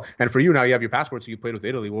really well. And for you now, you have your passport, so you played with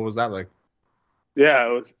Italy. What was that like? Yeah,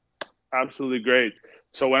 it was absolutely great.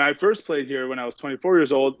 So when I first played here, when I was 24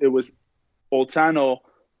 years old, it was Bolzano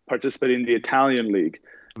participating in the Italian league.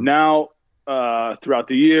 Now, throughout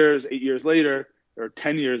the years, 8 years later, or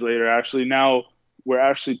 10 years later, actually, now we're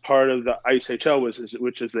actually part of the ISHL,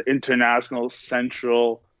 which is the International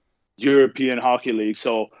Central European Hockey League.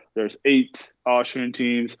 So there's 8 Austrian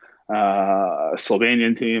teams, a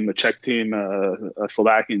Slovenian team, a Czech team, a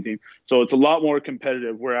Slovakian team. So it's a lot more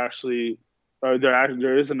competitive. We're actually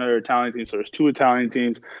there is another Italian team, so there's 2 Italian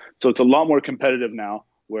teams. So it's a lot more competitive now,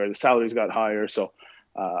 where the salaries got higher. So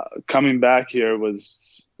coming back here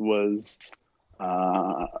was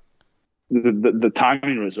the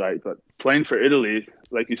timing was right. But playing for Italy,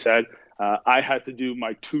 like you said, I had to do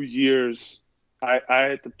my 2 years. I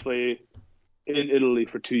had to play in Italy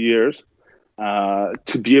for 2 years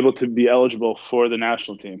to be able to be eligible for the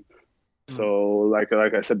national team. So like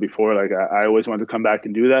I said before, like I always wanted to come back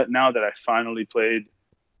and do that. Now that I finally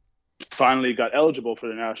got eligible for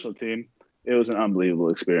the national team, it was an unbelievable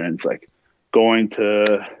experience. Like going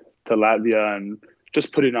to Latvia and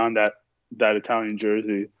just putting on that Italian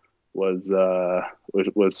jersey was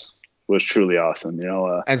truly awesome.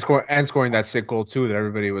 And scoring that sick goal too, that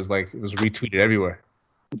everybody was like, it was retweeted everywhere.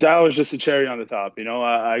 That was just a cherry on the top.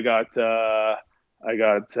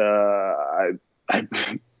 I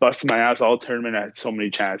busted my ass all tournament. I had so many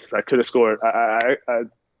chances. I could have scored. I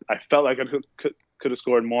felt like I could have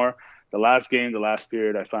scored more. The last game, the last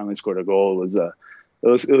period, I finally scored a goal. It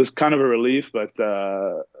was kind of a relief, but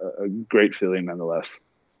a great feeling nonetheless.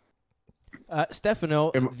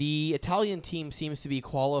 Stefano, the Italian team seems to be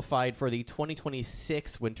qualified for the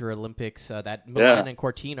 2026 Winter Olympics that Milan and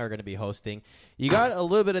Cortina are going to be hosting. You got a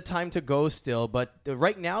little bit of time to go still, but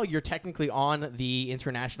right now you're technically on the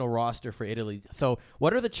international roster for Italy. So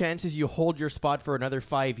what are the chances you hold your spot for another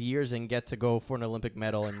 5 years and get to go for an Olympic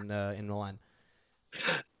medal in Milan?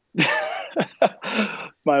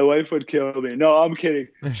 My wife would kill me. No, I'm kidding.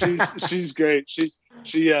 She's great.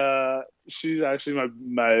 She's actually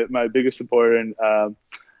my biggest supporter, and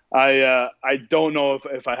I don't know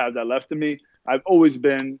if I have that left in me. I've always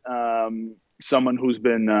been someone who's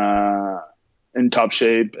been in top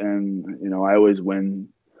shape, and I always win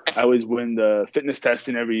the fitness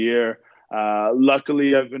testing every year.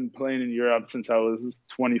 Luckily, I've been playing in Europe since I was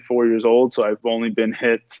 24 years old, so I've only been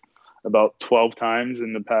hit about 12 times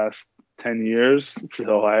in the past 10 years.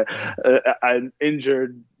 So I'm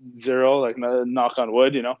injured 0, like knock on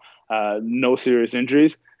wood, no serious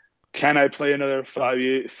injuries. Can I play another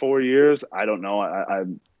 4 years? I don't know. I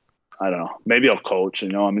don't know. Maybe I'll coach.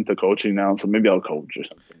 I'm into coaching now, so maybe I'll coach or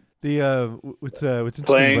something. What's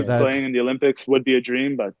interesting about that, playing in the Olympics would be a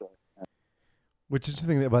dream, but what's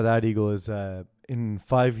interesting about that, Eagle, is in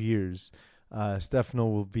 5 years, Stefano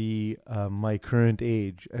will be my current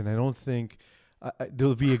age, and I don't think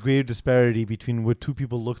there'll be a greater disparity between what 2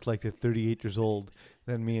 people looked like at 38 years old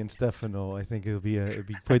than me and Stefano. I think it'll be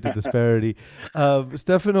quite the disparity.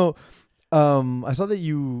 Stefano, I saw that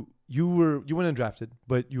you went undrafted,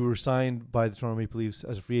 but you were signed by the Toronto Maple Leafs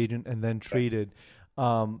as a free agent and then traded.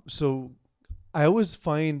 So I always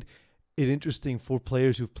find it interesting for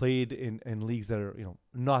players who've played in leagues that are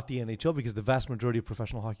not the NHL, because the vast majority of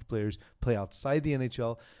professional hockey players play outside the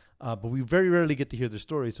NHL. But we very rarely get to hear their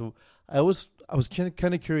story. So I was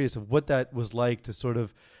kind of curious of what that was like to sort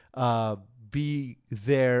of be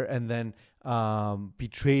there and then be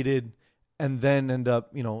traded and then end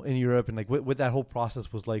up in Europe, and like what that whole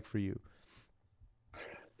process was like for you.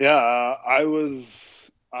 Yeah, I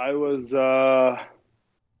was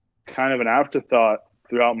kind of an afterthought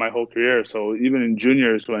throughout my whole career. So even in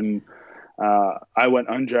juniors, when I went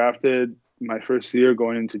undrafted my first year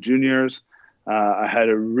going into juniors, I had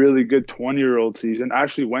a really good 20-year-old season. I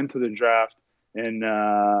actually went to the draft in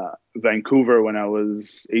Vancouver when I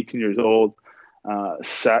was 18 years old.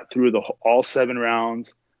 Sat through all 7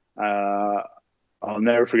 rounds. I'll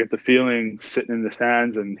never forget the feeling sitting in the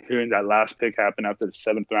stands and hearing that last pick happen after the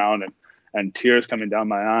 7th round, and tears coming down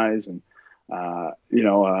my eyes. And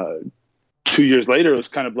 2 years later, it was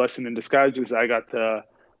kind of blessing in disguise because I got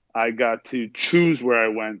to choose where I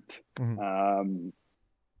went.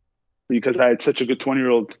 Because I had such a good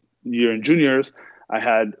 20-year-old year in juniors, I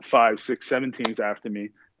had 5, 6, 7 teams after me,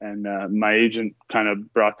 and my agent kind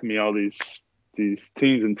of brought to me all these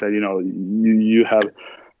teams and said,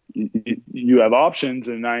 you have options,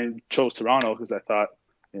 and I chose Toronto because I thought,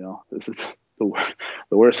 this is the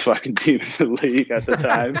worst fucking team in the league at the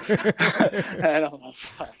time. And I'm like,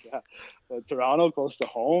 fuck yeah. But Toronto close to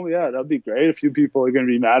home, yeah, that'd be great. A few people are going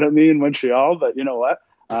to be mad at me in Montreal, but you know what?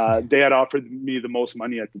 They had offered me the most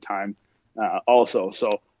money at the time also. So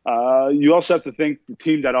you also have to think the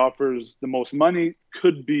team that offers the most money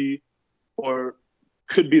could be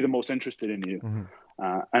the most interested in you.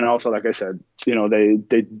 And also, like I said,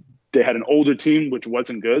 they had an older team, which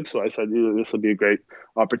wasn't good. So I said, this will be a great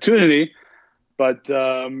opportunity. But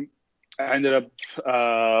I ended up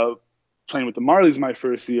playing with the Marlies my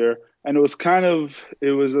first year. And it was a kind of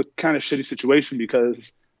shitty situation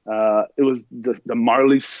because it was the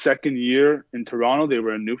Marlies' second year in Toronto. They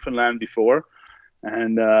were in Newfoundland before.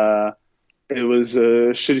 And it was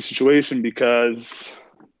a shitty situation because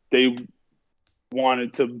they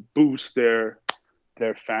wanted to boost their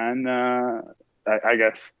fan, I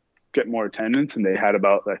guess, get more attendance. And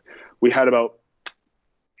we had about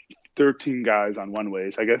 13 guys on one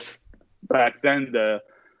ways. I guess back then the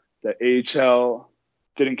AHL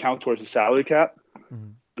didn't count towards the salary cap.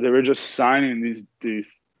 They were just signing these.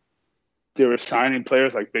 They were signing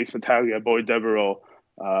players like Base Battaglia, Boyd Devereaux,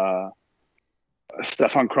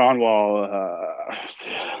 Stefan Kronwall.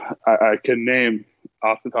 I can name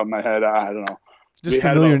off the top of my head. I don't know. Just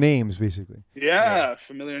familiar names, basically. Yeah,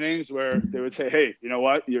 familiar names where they would say, hey, you know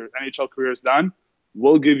what? Your NHL career is done.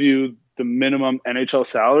 We'll give you the minimum NHL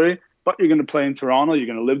salary, but you're going to play in Toronto. You're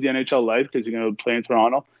going to live the NHL life because you're going to play in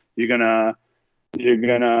Toronto. You're going to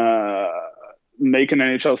make an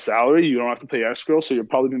NHL salary. You don't have to pay escrow, so you'll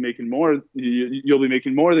probably be making more. You'll be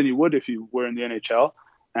making more than you would if you were in the NHL,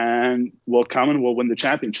 and we'll come and we'll win the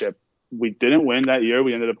championship. We didn't win that year.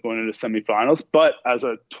 We ended up going into semifinals. But as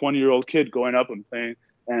a 20-year-old kid going up and playing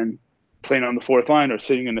on the 4th line or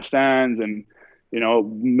sitting in the stands, and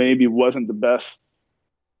maybe wasn't the best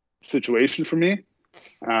situation for me.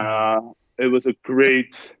 It was a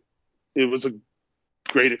great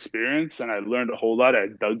experience, and I learned a whole lot. I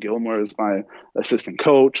had Doug Gilmour as my assistant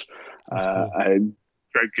coach. Cool. I had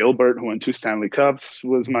Greg Gilbert, who won 2 Stanley Cups,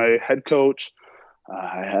 was my head coach.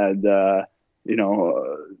 I had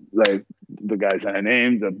like the guys that I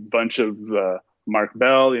named, a bunch of Mark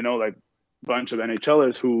Bell, like a bunch of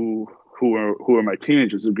NHLers who were my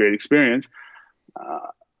teammates. It was a great experience.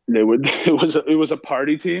 It was a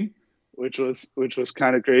party team, which was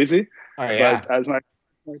kind of crazy. Oh, yeah. But as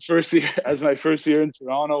my first year in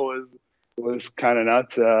Toronto was kind of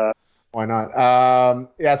nuts. Why not?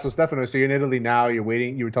 So Stefano, so you're in Italy now. You're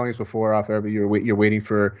waiting. You were telling us before off air, but you're waiting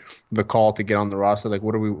for the call to get on the roster. Like,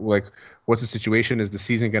 what's the situation? Is the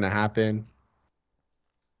season going to happen?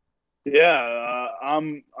 Yeah,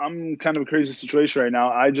 I'm kind of a crazy situation right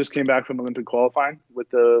now. I just came back from Olympic qualifying with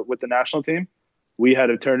the national team. We had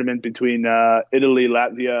a tournament between Italy,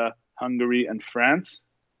 Latvia, Hungary, and France.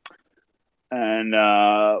 And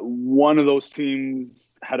one of those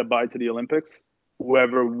teams had a bye to the Olympics.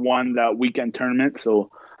 Whoever won that weekend tournament.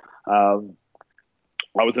 So I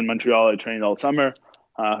was in Montreal. I trained all summer.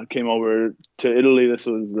 Came over to Italy. This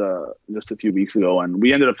was just a few weeks ago, and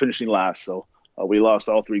we ended up finishing last. So we lost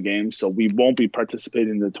all 3 games. So we won't be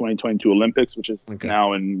participating in the 2022 Olympics, which is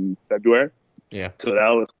now in February. Yeah. So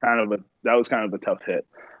that was kind of a tough hit.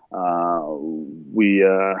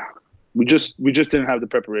 We just didn't have the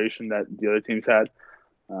preparation that the other teams had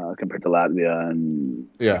compared to Latvia and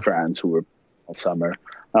France, who were all summer.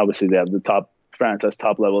 Obviously, they have France has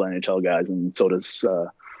top level NHL guys, and so does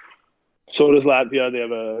Latvia. They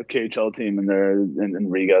have a KHL team in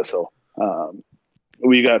Riga. So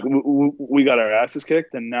we got our asses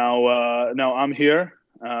kicked, and now I'm here.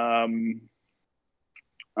 I'm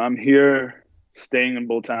here staying in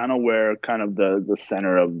Bolzano, where kind of the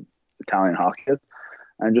center of Italian hockey is.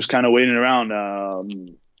 And just kind of waiting around,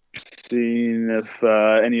 seeing if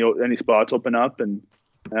any spots open up, and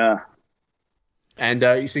yeah. And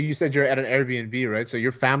so you said you're at an Airbnb, right? So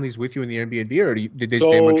your family's with you in the Airbnb, or did they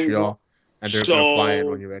stay in Montreal and they're going to fly in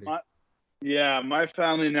when you're ready? My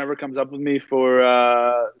family never comes up with me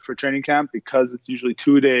for training camp because it's usually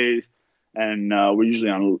 2 days, and we're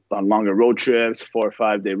usually on longer road trips, 4 or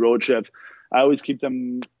 5 day road trips. I always keep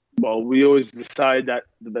them. Well, we always decide that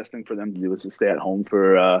the best thing for them to do is to stay at home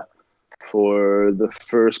for the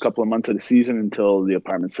first couple of months of the season until the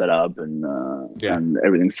apartment's set up and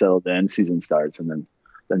everything's settled in, season starts, and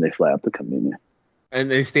then they fly up to come in.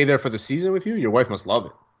 And they stay there for the season with you? Your wife must love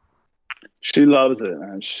it. She loves it,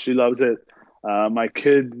 man. She loves it. My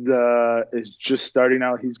kid is just starting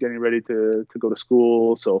out. He's getting ready to go to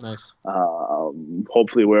school. So nice.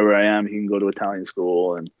 Hopefully wherever I am, he can go to Italian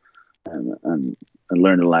school and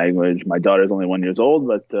learn the language. My daughter's only 1 year old,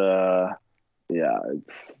 but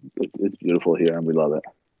it's beautiful here and we love it.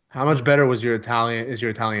 How much better is your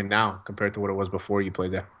Italian now compared to what it was before you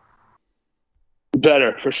played there?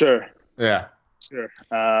 Better, for sure. Yeah. Sure.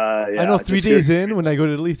 I know 3 days in, when I go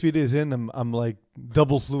to Italy, 3 days in, I'm like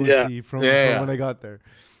double fluency from when I got there.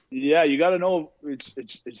 Yeah, you got to know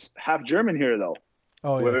it's half German here though.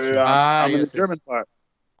 Oh, I'm in the German part.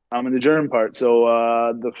 I'm in the German part. So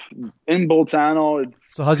in Bolzano,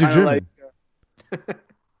 it's so how's your German?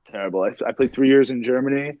 Terrible. I played 3 years in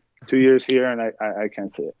Germany, 2 years here, and I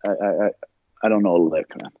can't say it. I don't know a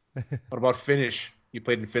lick, man. What about Finnish? You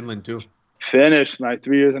played in Finland too. Finnish. My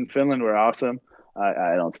 3 years in Finland were awesome.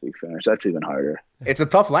 I don't speak Finnish. That's even harder. It's a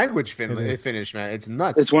tough language, Finnish, man. It's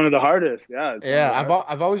nuts. It's one of the hardest. Yeah.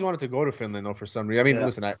 I've always wanted to go to Finland though for some reason. I mean,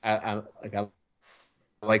 listen, I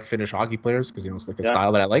like Finnish hockey players because it's like a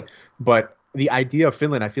style that I like. But the idea of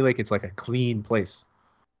Finland, I feel like it's like a clean place.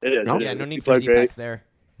 It is. No? Yeah, no need for Z-Packs there.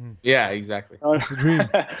 Yeah, exactly. It's the dream.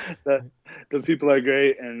 The people are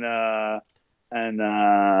great, and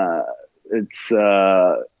it's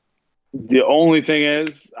the only thing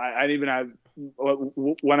is I didn't even have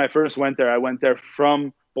when I first went there. I went there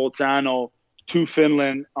from Bolzano to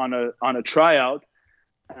Finland on a tryout,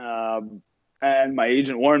 and my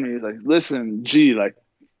agent warned me. He's like, "Listen, like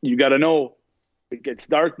you got to know, it gets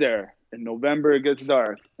dark there. In November it gets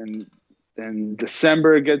dark, and in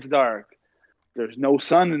December it gets dark. There's no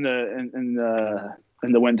sun in the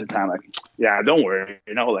winter time." Like, yeah, don't worry.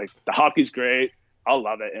 Like the hockey's great. I'll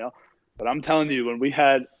love it. But I'm telling you, when we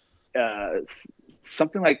had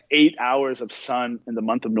something like 8 hours of sun in the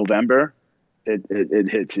month of November, it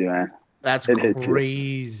hits you, man. That's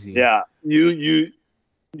crazy. Yeah, you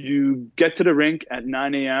get to the rink at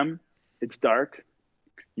 9 a.m. It's dark.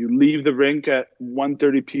 You leave the rink at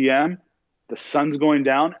 1:30 p.m. The sun's going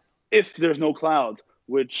down. If there's no clouds,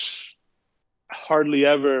 which hardly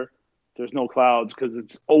ever there's no clouds because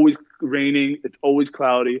it's always raining. It's always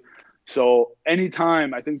cloudy. So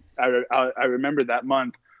anytime, I think I remember that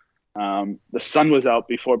month, the sun was out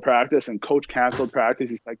before practice and coach canceled practice.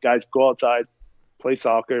 He's like, "Guys, go outside, play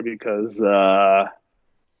soccer because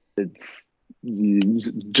it's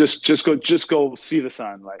just go see the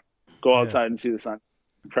sun. Like go outside and see the sun.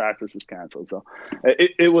 Practice is canceled." So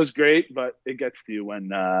it was great, but it gets to you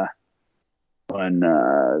when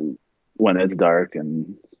it's dark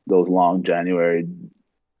and those long January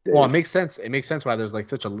days. Well, it makes sense. It makes sense why there's like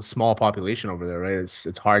such a small population over there, right?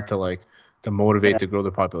 It's hard to motivate to grow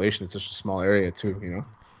the population. It's such a small area too,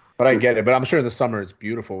 But I get it. But I'm sure in the summer it's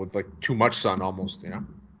beautiful with like too much sun almost,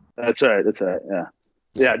 That's right. Yeah.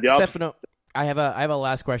 Yeah. The opposite. Stefano, I have a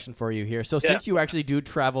last question for you here. So since you actually do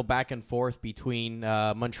travel back and forth between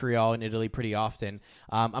Montreal and Italy pretty often,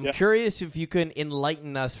 I'm curious if you can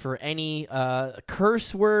enlighten us for any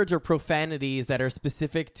curse words or profanities that are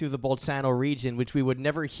specific to the Bolzano region, which we would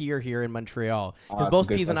never hear here in Montreal. Because both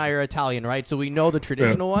Pease and I are Italian, right? So we know the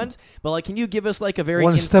traditional ones. But like, can you give us like a very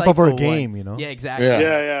one step up our game, Yeah, exactly.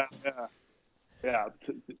 Yeah.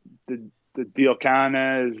 The Dio cane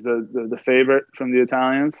is the favorite from the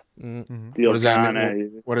Italians. Mm-hmm. Dio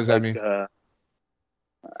what does that mean?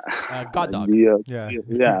 God dog. Yeah,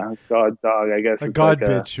 God dog. I guess a god like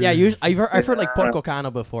bitch. Yeah, I've heard like Porco Cano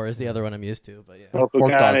before is the other one I'm used to, but yeah. Porco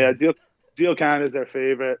cane, yeah. Dio cane is their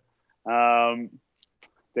favorite.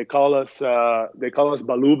 They call us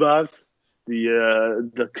balubas.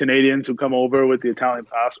 The Canadians who come over with the Italian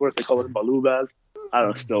passports, they call us balubas.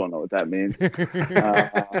 Still don't know what that means.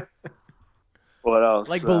 What else?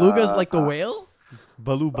 Like belugas, like the whale?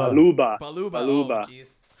 Baluba. Oh,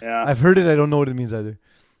 yeah. I've heard it. I don't know what it means either.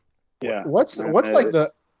 Yeah. What's like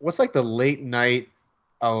the late night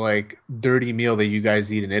like dirty meal that you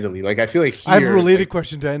guys eat in Italy? Like I feel like here, I have a related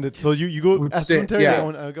question to end it. So you go ask Terry.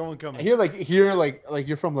 Go and come. Here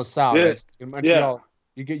you're from LaSalle, right? In Montreal.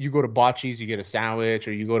 You go to Bocce's, you get a sandwich,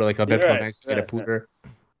 or you go to like a bed nice, you get a pooter.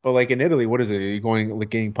 But like in Italy, what is it? Are you going like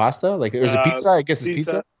getting pasta? Like is it pizza? I guess it's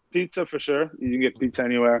pizza. Pizza for sure. You can get pizza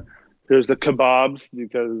anywhere. There's the kebabs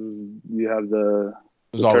because you have the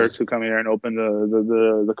Turks who come here and open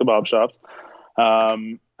the kebab shops.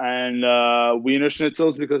 And Wiener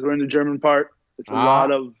Schnitzels because we're in the German part. It's a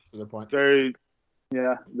lot of the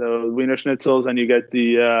Wiener Schnitzels, and you get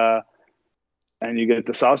the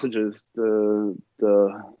sausages, the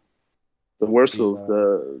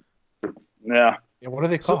Wurstels, Yeah, what are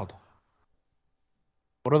they called?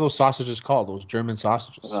 What are those sausages called? Those German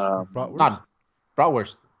sausages? Bratwurst? Not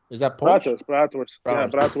Bratwurst. Is that Polish? Bratwurst. Yeah,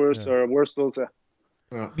 Bratwurst or Wurstels.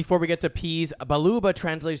 Yeah. Before we get to peas, Baluba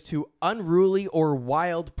translates to unruly or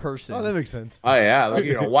wild person. Oh, that makes sense. Oh, yeah. Like,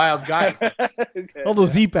 wild guys. Okay, all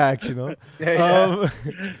those Z-packs, What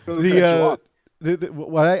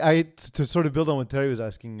I to sort of build on what Terry was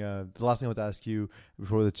asking, the last thing I want to ask you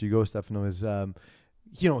before we let you go, Stefano, is,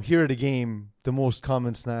 here at a game, the most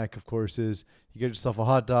common snack, of course, is you get yourself a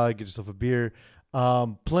hot dog, get yourself a beer.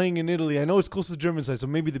 Playing in Italy, I know it's close to the German side, so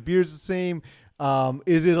maybe the beer's the same.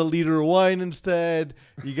 Is it a liter of wine instead?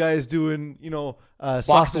 You guys doing,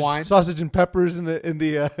 sausage and peppers in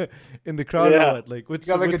the crowd? Yeah. Or what? Like, what's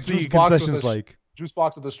the concessions like? Juice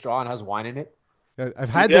box with a straw and has wine in it. I've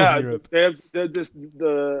had those in Europe. They have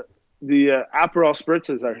the Aperol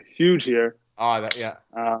spritzes are huge here. Oh,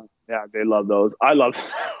 yeah, they love those. I love.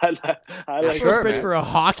 I like spritz for a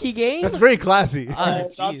hockey game. That's very classy. Maybe a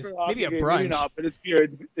brunch. Maybe not, but it's beer.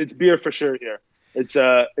 It's beer for sure here. It's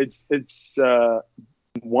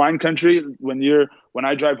wine country. When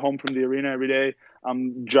I drive home from the arena every day,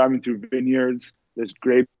 I'm driving through vineyards. There's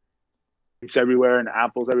grapes everywhere and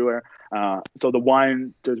apples everywhere. So the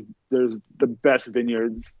wine, there's the best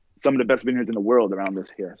vineyards, some of the best vineyards in the world around us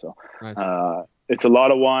here. So nice. It's a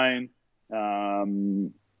lot of wine.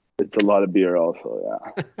 It's a lot of beer also. Yeah,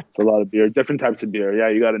 it's a lot of beer, different types of beer. Yeah,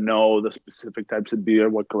 you got to know the specific types of beer,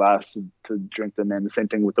 what glass to drink them in. The same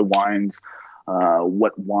thing with the wines.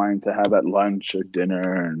 What wine to have at lunch or dinner,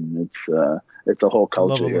 and it's a whole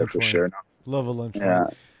culture here for sure. Love a lunch wine.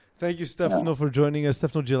 Thank you, Stefano, for joining us.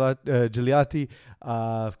 Stefano Gigliotti,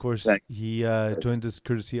 of course, he joined us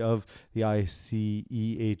courtesy of the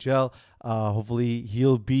ICEHL. Hopefully,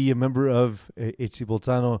 he'll be a member of HC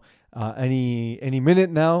Bolzano any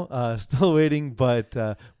minute now. Still waiting, but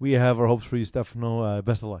we have our hopes for you, Stefano.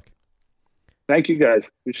 Best of luck. Thank you, guys.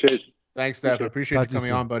 Appreciate it. Thanks, Steph. Appreciate you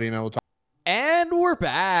coming on, buddy. And we'll talk. And we're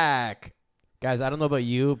back. Guys, I don't know about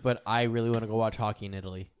you, but I really want to go watch hockey in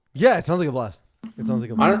Italy. Yeah, it sounds like a blast.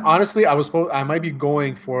 Honestly, I might be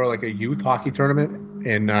going for like a youth hockey tournament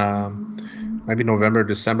in maybe November,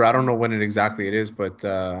 December. I don't know when exactly it is, but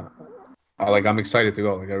I'm excited to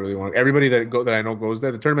go. Like I really want. Everybody that I know goes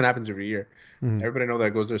there. The tournament happens every year. Mm-hmm. Everybody I know that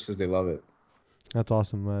goes there says they love it. That's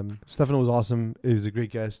awesome. Stefano was awesome. He was a great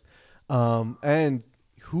guest. And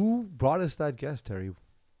who brought us that guest, Terry?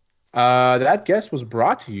 That guest was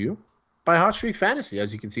brought to you by Hot Streak Fantasy,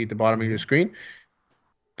 as you can see at the bottom of your screen.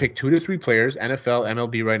 Pick 2 to 3 players, NFL,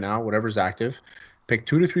 MLB right now, whatever's active. Pick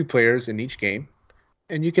 2 to 3 players in each game,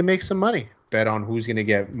 and you can make some money. Bet on who's going to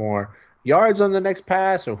get more yards on the next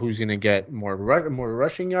pass, or who's going to get more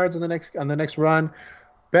rushing yards on the next run.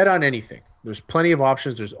 Bet on anything. There's plenty of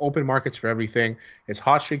options. There's open markets for everything. It's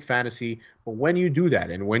Hot Streak Fantasy. But when you do that,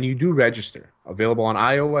 and when you do register, available on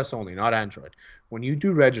iOS only, not Android. When you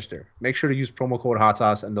do register, make sure to use promo code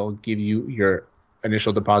HOTSAUCE, and they'll give you your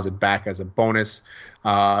initial deposit back as a bonus.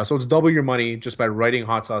 So it's double your money just by writing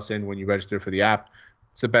Hot Sauce in when you register for the app.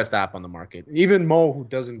 It's the best app on the market. Even Mo, who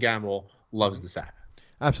doesn't gamble, loves this app.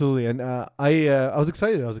 Absolutely. And I was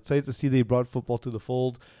excited. I was excited to see they brought football to the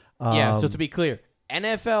fold. So to be clear,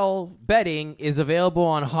 NFL betting is available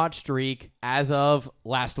on Hot Streak as of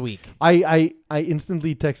last week. I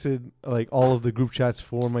instantly texted like all of the group chats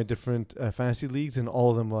for my different fantasy leagues, and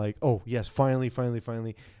all of them were like, oh, yes, finally. It's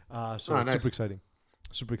nice.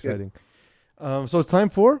 Super exciting. So it's time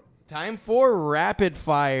for rapid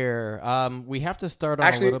fire. We have to start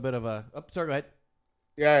on a little bit of a. Oh, sorry, go ahead.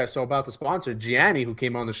 Yeah. So about the sponsor, Gianni, who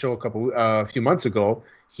came on the show a few months ago,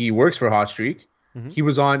 he works for Hot Streak.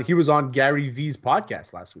 Mm-hmm. He was on Gary V's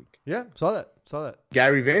podcast last week. Yeah, saw that.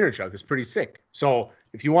 Gary Vaynerchuk is pretty sick. So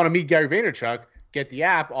if you want to meet Gary Vaynerchuk, get the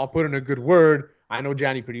app. I'll put in a good word. I know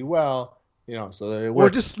Gianni pretty well. So it works. Or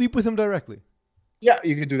just sleep with him directly. Yeah,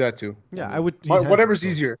 you could do that too. Yeah, I would. Whatever's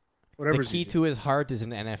easier. The key to his heart is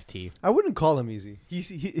an NFT. I wouldn't call him easy.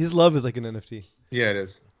 His love is like an NFT. Yeah, it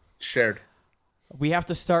is shared. We have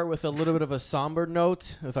to start with a little bit of a somber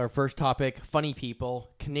note with our first topic, funny people.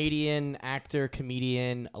 Canadian actor,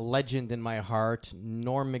 comedian, legend in my heart,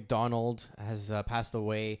 Norm Macdonald has passed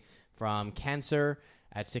away from cancer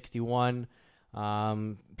at 61.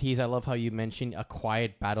 Pease, I love how you mentioned a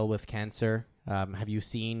quiet battle with cancer. Have you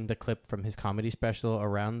seen the clip from his comedy special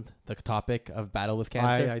around the topic of battle with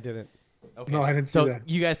cancer? I didn't. Okay. No, I didn't see that. So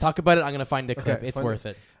you guys talk about it. I'm going to find the clip. It's worth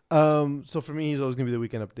it. So for me, he's always going to be the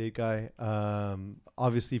Weekend Update guy.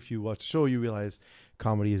 Obviously, if you watch the show, you realize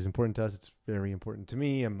comedy is important to us. It's very important to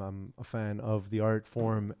me. I'm a fan of the art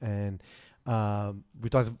form. And we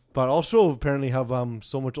talked about all show, apparently, how I'm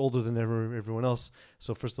so much older than everyone else.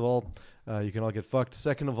 So first of all, you can all get fucked.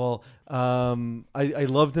 Second of all, I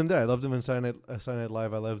loved him there. I loved him in Saturday Night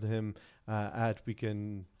Live. I loved him at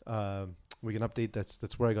Weekend Update.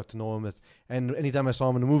 That's where I got to know him. And anytime I saw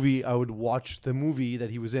him in a movie, I would watch the movie that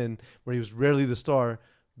he was in, where he was rarely the star,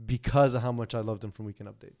 because of how much I loved him from Weekend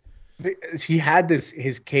Update. He had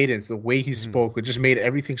his cadence, the way he spoke, it just made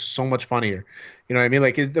everything so much funnier. You know what I mean?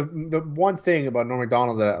 Like the one thing about Norm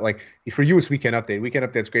Macdonald that, like, for you, it's Weekend Update. Weekend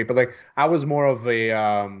Update's great, but like I was more of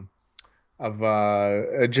a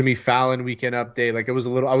Jimmy Fallon Weekend Update. Like I was a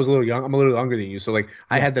little young. I'm a little younger than you, so like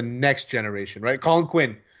I had the next generation, right? Colin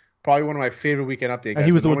Quinn, probably one of my favorite Weekend Update guys. And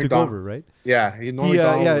he was the one to go over, right? Yeah, Norm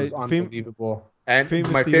Macdonald was unbelievable. And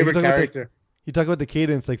my favorite character. He talked about the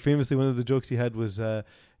cadence. Like famously, one of the jokes he had was,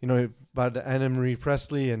 about Anna Marie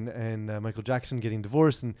Presley and Michael Jackson getting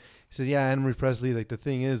divorced. And he said, "Yeah, Anna Marie Presley. Like the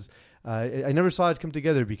thing is, I never saw it come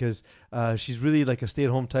together because she's really like a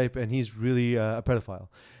stay-at-home type, and he's really a pedophile."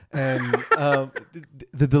 And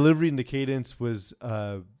the delivery and the cadence was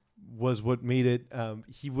what made it.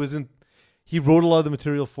 He wrote a lot of the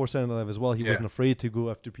material for Saturday Night Live as well. He wasn't afraid to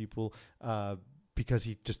go after people. Because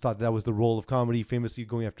he just thought that was the role of comedy, famously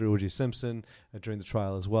going after O.J. Simpson during the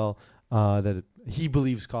trial as well, he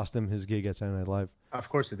believes cost him his gig at Saturday Night Live. Of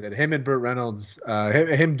course it did. Him and Burt Reynolds,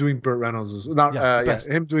 him doing Burt Reynolds is not.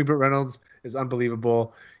 Him doing Burt Reynolds is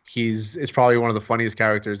unbelievable. It's probably one of the funniest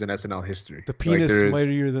characters in SNL history. The penis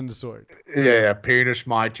mightier than the sword. Yeah, penis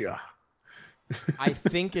mightier. I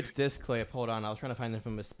think it's this clip. Hold on. I was trying to find it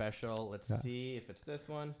from a special. Let's see if it's this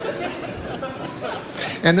one.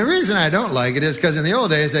 And the reason I don't like it is because in the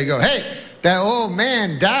old days they go, "Hey, that old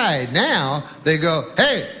man died." Now they go,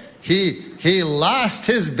 "Hey, he lost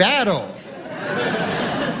his battle."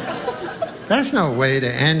 That's no way to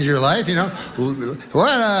end your life, you know.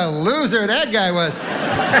 What a loser that guy was.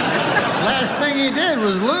 Last thing he did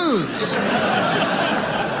was lose.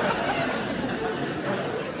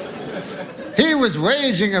 He was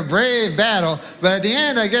waging a brave battle, but at the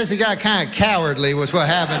end, I guess he got kind of cowardly was what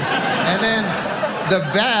happened. And then the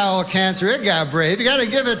bowel cancer, it got brave. You got to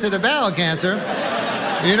give it to the bowel cancer.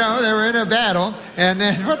 You know, they were in a battle, and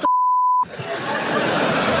then what the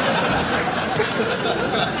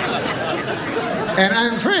And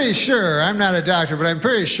I'm pretty sure, I'm not a doctor, but I'm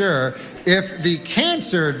pretty sure if the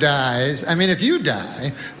cancer dies, I mean, if you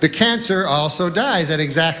die, the cancer also dies at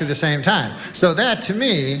exactly the same time. So that, to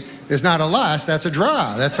me, is not a loss, that's a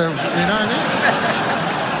draw. That's a, you know what I mean?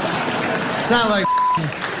 It's not like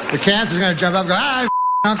the cancer's going to jump up and go,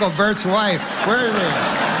 Uncle Bert's wife. Where is he?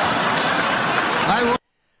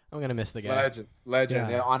 I'm going to miss the guy.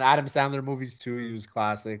 Legend. Yeah. On Adam Sandler movies, too, he was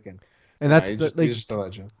classic. And that's he's just a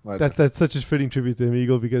legend. That's such a fitting tribute to him,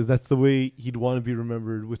 Eagle, because that's the way he'd want to be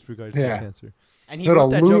remembered with regards to his cancer. And he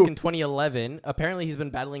wrote that joke in 2011. Apparently, he's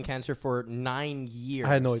been battling cancer for 9 years.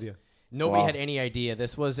 I had no idea. Nobody had any idea.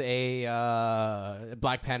 This was a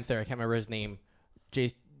Black Panther. I can't remember his name.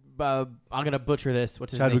 I'm going to butcher this.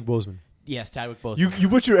 What's his name? Chadwick Boseman. Yes, Chadwick Boseman. You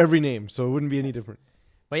butcher every name, so it wouldn't be any different.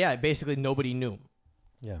 But yeah, basically nobody knew.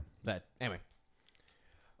 Yeah. But anyway.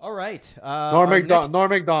 All right. Norm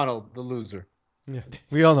Macdonald, the loser. Yeah,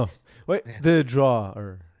 we all know. Wait, the draw.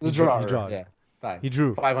 He drew. He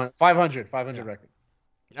drew. 500 record.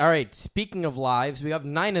 All right. Speaking of lives, we have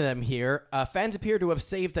 9 of them here. Fans appear to have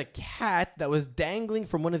saved a cat that was dangling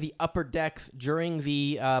from one of the upper decks during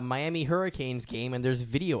the Miami Hurricanes game, and there's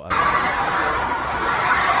video of it.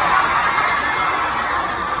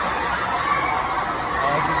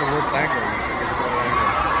 Oh, this is the worst angle.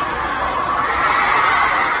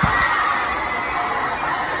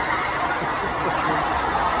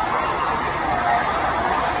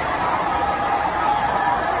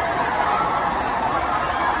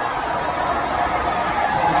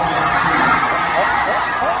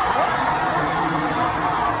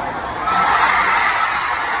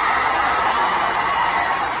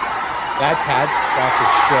 That cat scratched the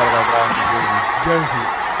shit out of that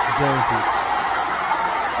Guaranteed.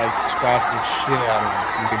 Like, scratched the shit out of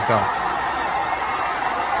him. You can tell.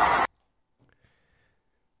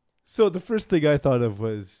 So the first thing I thought of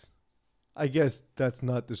was, I guess that's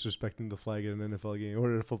not disrespecting the flag in an NFL game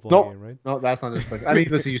or a football game, right? No, that's not disrespecting. I mean,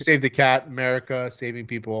 listen, you saved the cat, America, saving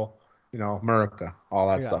people, America, all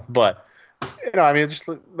that stuff. But, I mean, just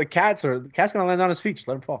the cat's going to land on his feet. Just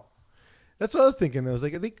let him fall. That's what I was thinking. I was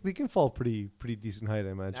like, I think they can fall pretty decent height,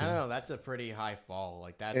 I imagine. I don't know. That's a pretty high fall.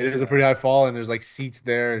 Like that. It is a pretty high fall, and there's like seats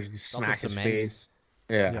there. You smack his face.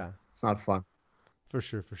 Yeah. It's not fun. For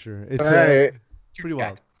sure. It's pretty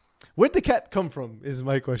wild. Where'd the cat come from? Is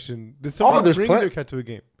my question. Did someone bring their cat to a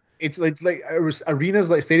game? It's like arenas,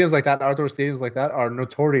 like stadiums like that, outdoor stadiums like that, are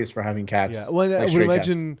notorious for having cats. Yeah, well, I would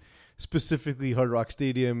imagine specifically Hard Rock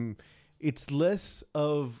Stadium. It's less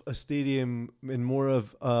of a stadium and more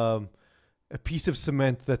of a piece of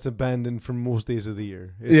cement that's abandoned for most days of the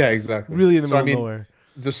year. It's exactly. Really in the middle of nowhere.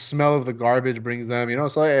 The smell of the garbage brings them,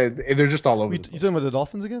 so they're just all over. You talking about the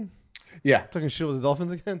Dolphins again? Yeah. Talking shit with the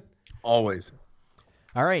Dolphins again? Always.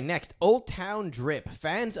 All right, next, Old Town Drip.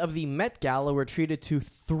 Fans of the Met Gala were treated to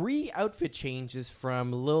 3 outfit changes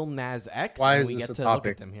from Lil Nas X. Why is this a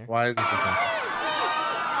topic? Why is this a topic?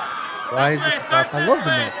 Why is this a topic? I love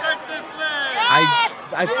the Met.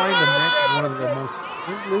 I find the Met one of the most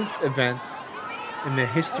pointless events in the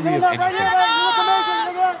history of anything.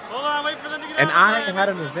 And I had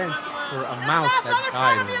an event for a mouse that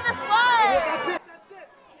died.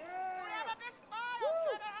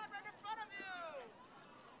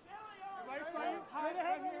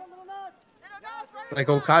 Like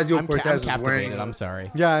Ocasio-Cortez I'm was wearing. I'm sorry.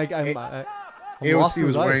 Yeah, AOC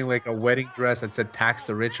was wearing like a wedding dress that said "Tax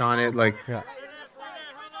the Rich" on it. Like, yeah,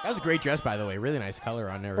 that was a great dress, by the way. Really nice color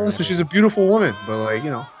on there. Well, so she's a beautiful woman, but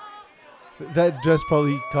that dress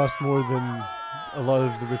probably cost more than a lot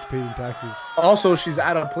of the rich paid in taxes. Also, she's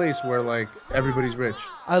at a place where like everybody's rich.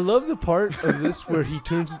 I love the part of this where he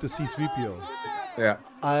turns into C-3PO. Yeah.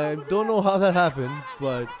 I don't know how that happened,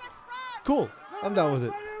 but cool. I'm down with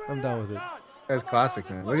it. That's classic,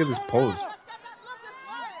 man. Look at this pose.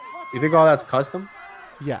 You think all that's custom?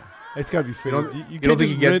 Yeah, it's gotta be fitted.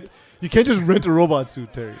 You can't just rent a robot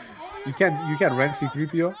suit, Terry. You can't rent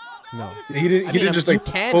C-3PO. No, he didn't just like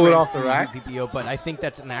pull it off the rack. C-3PO, but I think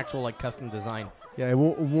that's an actual like custom design. Yeah, it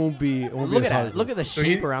won't be. Look at that. Look at the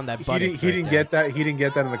shape around that buttock. He didn't get that. He didn't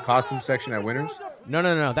get that in the costume section at Winners. No.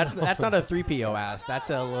 That's not a 3PO ass. That's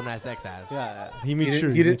a Lil Nas X ass. Yeah, he made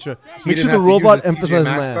sure. He Make sure the robot emphasized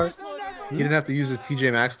Nas. He didn't have to use his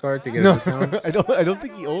TJ Maxx card to get a discount. I don't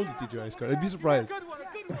think he owns a TJ Maxx card. I'd be surprised.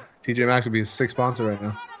 TJ Maxx would be a sick sponsor right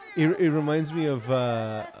now. It reminds me of.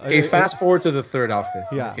 Okay, fast forward to the third outfit.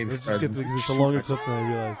 Yeah, let's just get it's a longer clip than I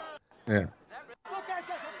realized. Yeah.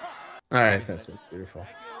 All right, that's it. Beautiful.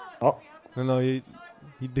 Oh. No,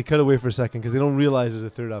 they cut away for a second because they don't realize it's a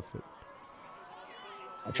third outfit.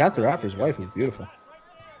 Chance the Rapper's wife is beautiful.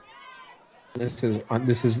 This is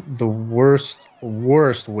the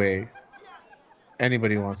worst way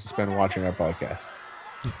anybody wants to spend watching our podcast.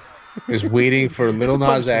 Is waiting for Lil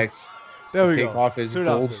Nas X to take off his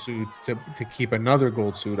gold suit to keep another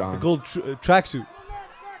gold suit on. A gold tracksuit.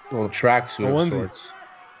 Little tracksuit of sorts.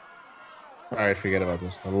 All right, forget about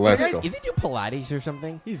this. Let's go. Did he do Pilates or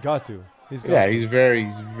something? He's got to. He's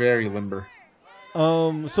very limber.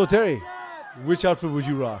 So Terry, which outfit would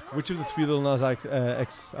you rock? Which of the 3 Lil Nas X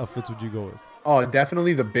outfits would you go with? Oh,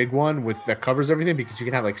 definitely the big one that covers everything because you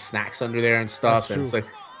can have like snacks under there and stuff. That's true. It's like,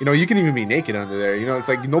 you can even be naked under there. It's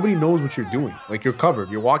like nobody knows what you're doing. Like you're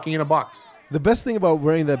covered. You're walking in a box. The best thing about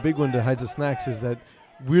wearing that big one that hides the snacks is that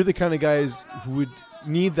we're the kind of guys who would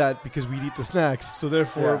need that because we'd eat the snacks. So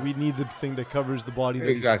therefore, we need the thing that covers the body that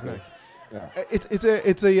eats the snacks. Yeah.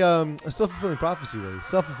 It's a self-fulfilling prophecy, really.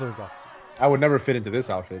 Self-fulfilling prophecy. I would never fit into this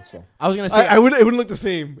outfit, so I was gonna say it wouldn't look the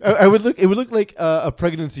same. It would look like a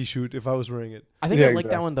pregnancy shoot if I was wearing it. I think I like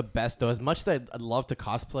that one the best though. As much as I'd love to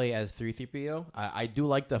cosplay as 3PO, I do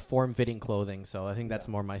like the form-fitting clothing. So I think that's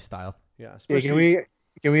more my style. Yeah. Can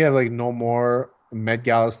we have like no more Met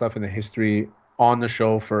Gala stuff in the history on the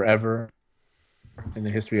show forever? In the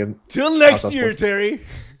history of till next year, Terry.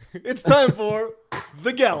 It's time for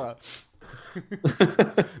the gala.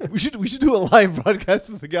 we should do a live broadcast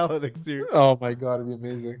of the gala next year. Oh my god, it'd be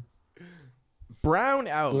amazing. Brown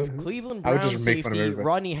out. Cleveland Brown safety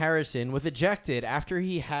Rodney Harrison was ejected after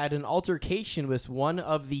he had an altercation with one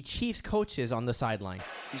of the Chiefs coaches on the sideline.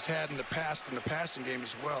 He's had in the past in the passing game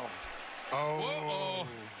as well. Oh,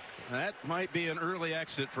 that might be an early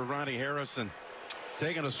exit for Rodney Harrison.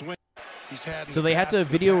 Taking a swing. So they had to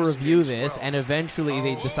video review this, and eventually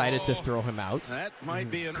they decided to throw him out. That might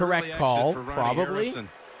be an correct call, probably.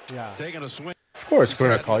 Yeah, taking a swing. Of course,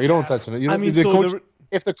 correct call. You don't touch him.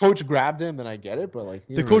 If the coach grabbed him, then I get it. But like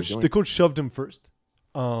the coach shoved him first.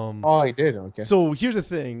 He did. Okay. So here's the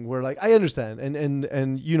thing where like I understand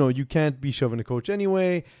and you can't be shoving a coach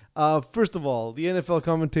anyway. First of all, the NFL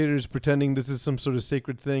commentators pretending this is some sort of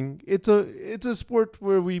sacred thing. It's a sport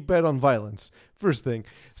where we bet on violence. First thing.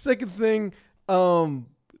 Second thing, if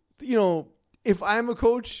I'm a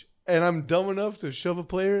coach and I'm dumb enough to shove a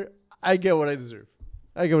player, I get what I deserve.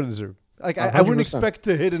 Like I wouldn't expect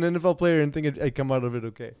to hit an NFL player and think I'd come out of it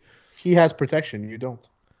okay. He has protection. You don't.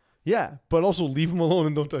 Yeah, but also leave him alone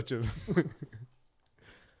and don't touch him.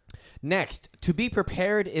 Next, to be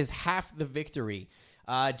prepared is half the victory.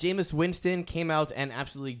 Jameis Winston came out and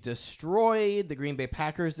absolutely destroyed the Green Bay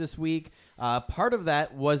Packers this week. Part of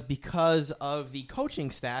that was because of the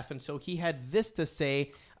coaching staff, and so he had this to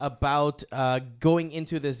say about going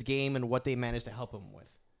into this game and what they managed to help him with.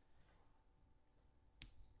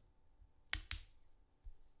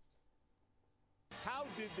 How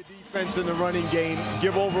did the defense in the running game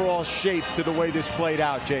give overall shape to the way this played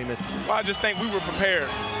out, Jameis? Well, I just think we were prepared.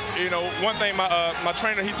 One thing my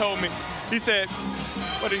trainer, he told me, he said,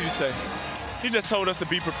 what did he say? He just told us to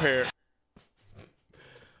be prepared.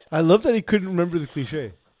 I love that he couldn't remember the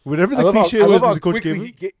cliche. Whatever the cliche was that the coach gave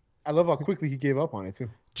him. I love how quickly he gave up on it too.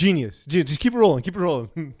 Genius. Just keep it rolling.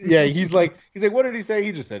 Yeah, he's like, what did he say?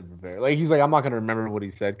 He just said prepare. Like he's like, I'm not gonna remember what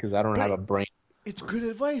he said because I don't have a brain. It's good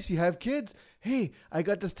advice. You have kids. Hey, I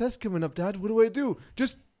got this test coming up, Dad. What do I do?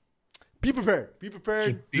 Just be prepared. Be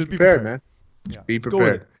prepared. Just be prepared, man. Yeah. Be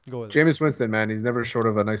prepared. Go with it. Jameis Winston, man, he's never short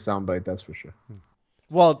of a nice soundbite. That's for sure.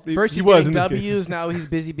 Well, first he he's was getting in this W's. case. Now he's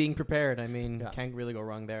busy being prepared. I mean, can't really go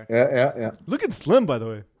wrong there. Yeah. Looking slim, by the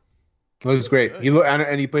way. Looks great.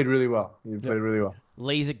 He played really well.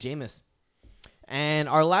 LASIK Jameis. And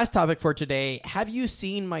our last topic for today: have you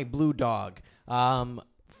seen My Blue Dog?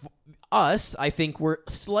 Us, I think we're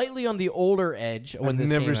slightly on the older edge when this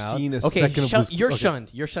came out. I've never seen a second of Blue's Clues. You're shunned.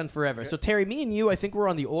 You're shunned forever. So Terry, me and you, I think we're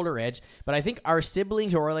on the older edge, but I think our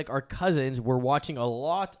siblings or like our cousins were watching a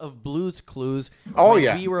lot of Blue's Clues.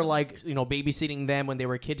 We were like, babysitting them when they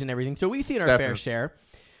were kids and everything. So we've seen our fair share.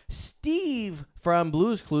 Steve from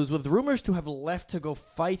Blue's Clues, with rumors to have left to go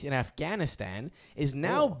fight in Afghanistan, is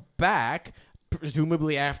now back,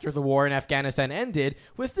 presumably after the war in Afghanistan ended,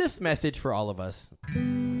 with this message for all of us.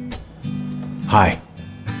 Hi.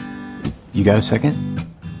 You got a second?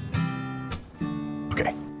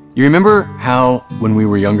 Okay. You remember how when we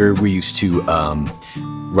were younger we used to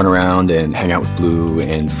run around and hang out with Blue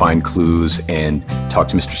and find clues and talk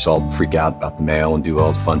to Mr. Salt, freak out about the mail and do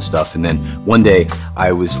all the fun stuff. And then one day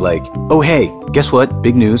I was like, oh, hey, guess what?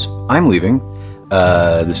 Big news. I'm leaving.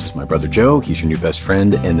 This is my brother Joe. He's your new best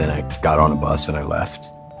friend. And then I got on a bus and I left.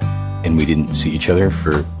 And we didn't see each other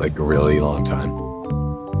for like a really long time.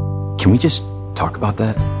 Can we just talk about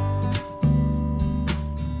that?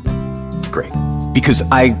 Great. Because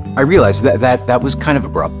I realized that was kind of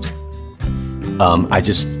abrupt. I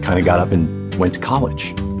just kind of got up and went to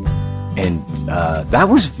college. And that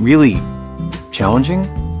was really challenging,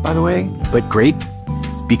 by the way, but great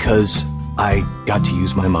because I got to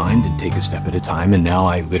use my mind and take a step at a time, and now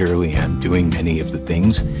I literally am doing many of the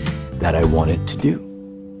things that I wanted to do.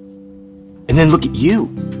 And then look at you,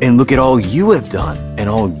 and look at all you have done, and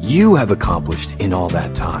all you have accomplished in all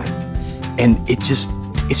that time. And it's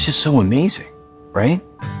just so amazing, right?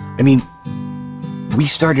 I mean, we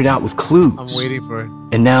started out with clues. I'm waiting for it.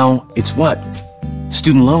 And now it's what?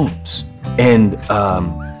 Student loans and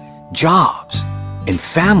jobs and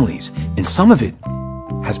families. And some of it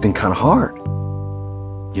has been kind of hard.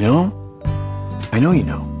 You know? I know you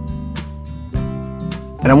know.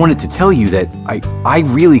 And I wanted to tell you that I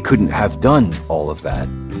really couldn't have done all of that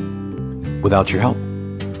without your help.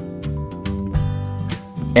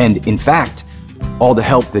 And in fact, all the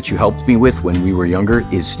help that you helped me with when we were younger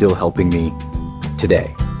is still helping me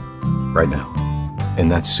today, right now.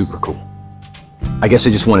 And that's super cool. I guess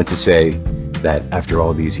I just wanted to say that after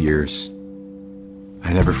all these years,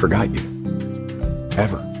 I never forgot you.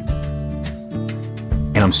 Ever.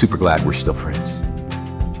 And I'm super glad we're still friends.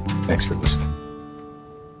 Thanks for listening.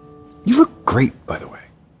 You look great, by the way.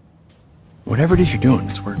 Whatever it is you're doing,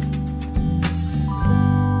 it's working.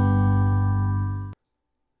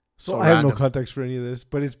 So I have no context for any of this,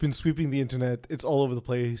 but it's been sweeping the internet. It's all over the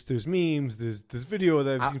place. There's memes. There's this video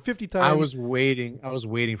that I've seen 50 times. I was waiting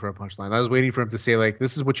for a punchline. I was waiting for him to say, like,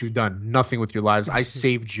 this is what you've done. Nothing with your lives. I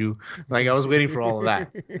saved you. Like, I was waiting for all of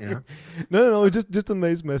that. You know? No. Just a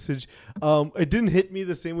nice message. It didn't hit me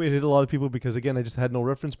the same way it hit a lot of people because, again, I just had no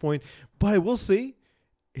reference point. But I will say,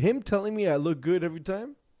 him telling me I look good every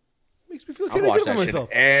time makes me feel kind of good about myself.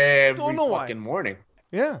 Every fucking morning.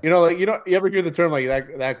 Yeah. You ever hear the term like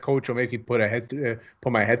that coach will make me put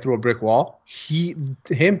my head through a brick wall?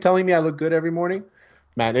 Him telling me I look good every morning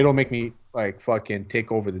man, it'll make me like fucking take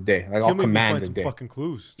over the day. Like I'll command the day. Fucking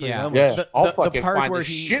clues. Yeah, I'll the fucking part find where a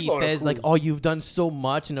he shitload says of like, clues. "Oh, you've done so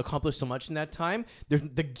much and accomplished so much in that time." There's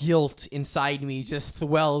the guilt inside me just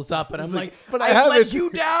swells up, and I'm like, "But I let haven't." you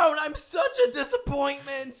down. I'm such a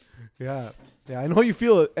disappointment. Yeah, I know how you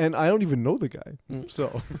feel it, and I don't even know the guy.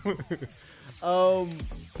 So,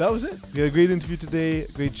 that was it. We had a great interview today,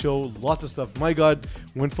 great show, lots of stuff. My God,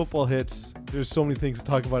 when football hits, there's so many things to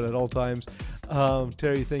talk about at all times.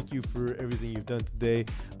 Terry, thank you for everything you've done today.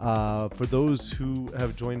 For those who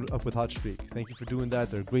have joined up with Hot Streak, thank you for doing that.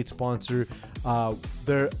 They're a great sponsor.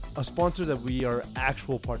 They're a sponsor that we are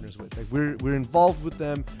actual partners with. Like we're involved with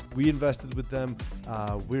them. We invested with them.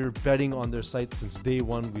 We're betting on their site since day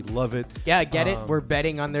one. We love it. Yeah, get it? We're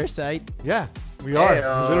betting on their site. Yeah, we are.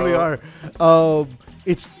 We literally are.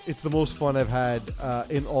 It's the most fun I've had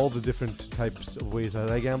in all the different types of ways that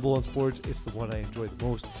I gamble on sports. It's the one I enjoy the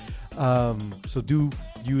most. So do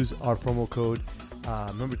use our promo code.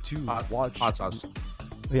 Remember to watch Hot Sauce.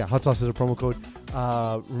 Yeah, Hot Sauce is a promo code.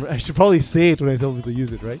 I should probably say it when I tell people to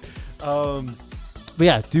use it, right? But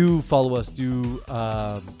yeah, do follow us. Do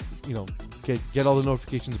get all the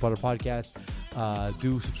notifications about our podcast.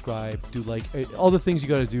 Do subscribe. Do like all the things you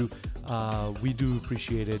got to do. We do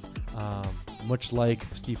appreciate it. Much like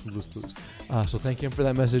Steve from Blues Clues. So thank him for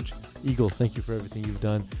that message. Eagle, thank you for everything you've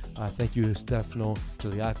done. Thank you to Stefano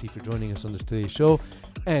Gigliotti for joining us on today's show.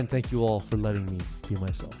 And thank you all for letting me be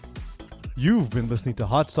myself. You've been listening to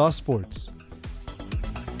Hot Sauce Sports.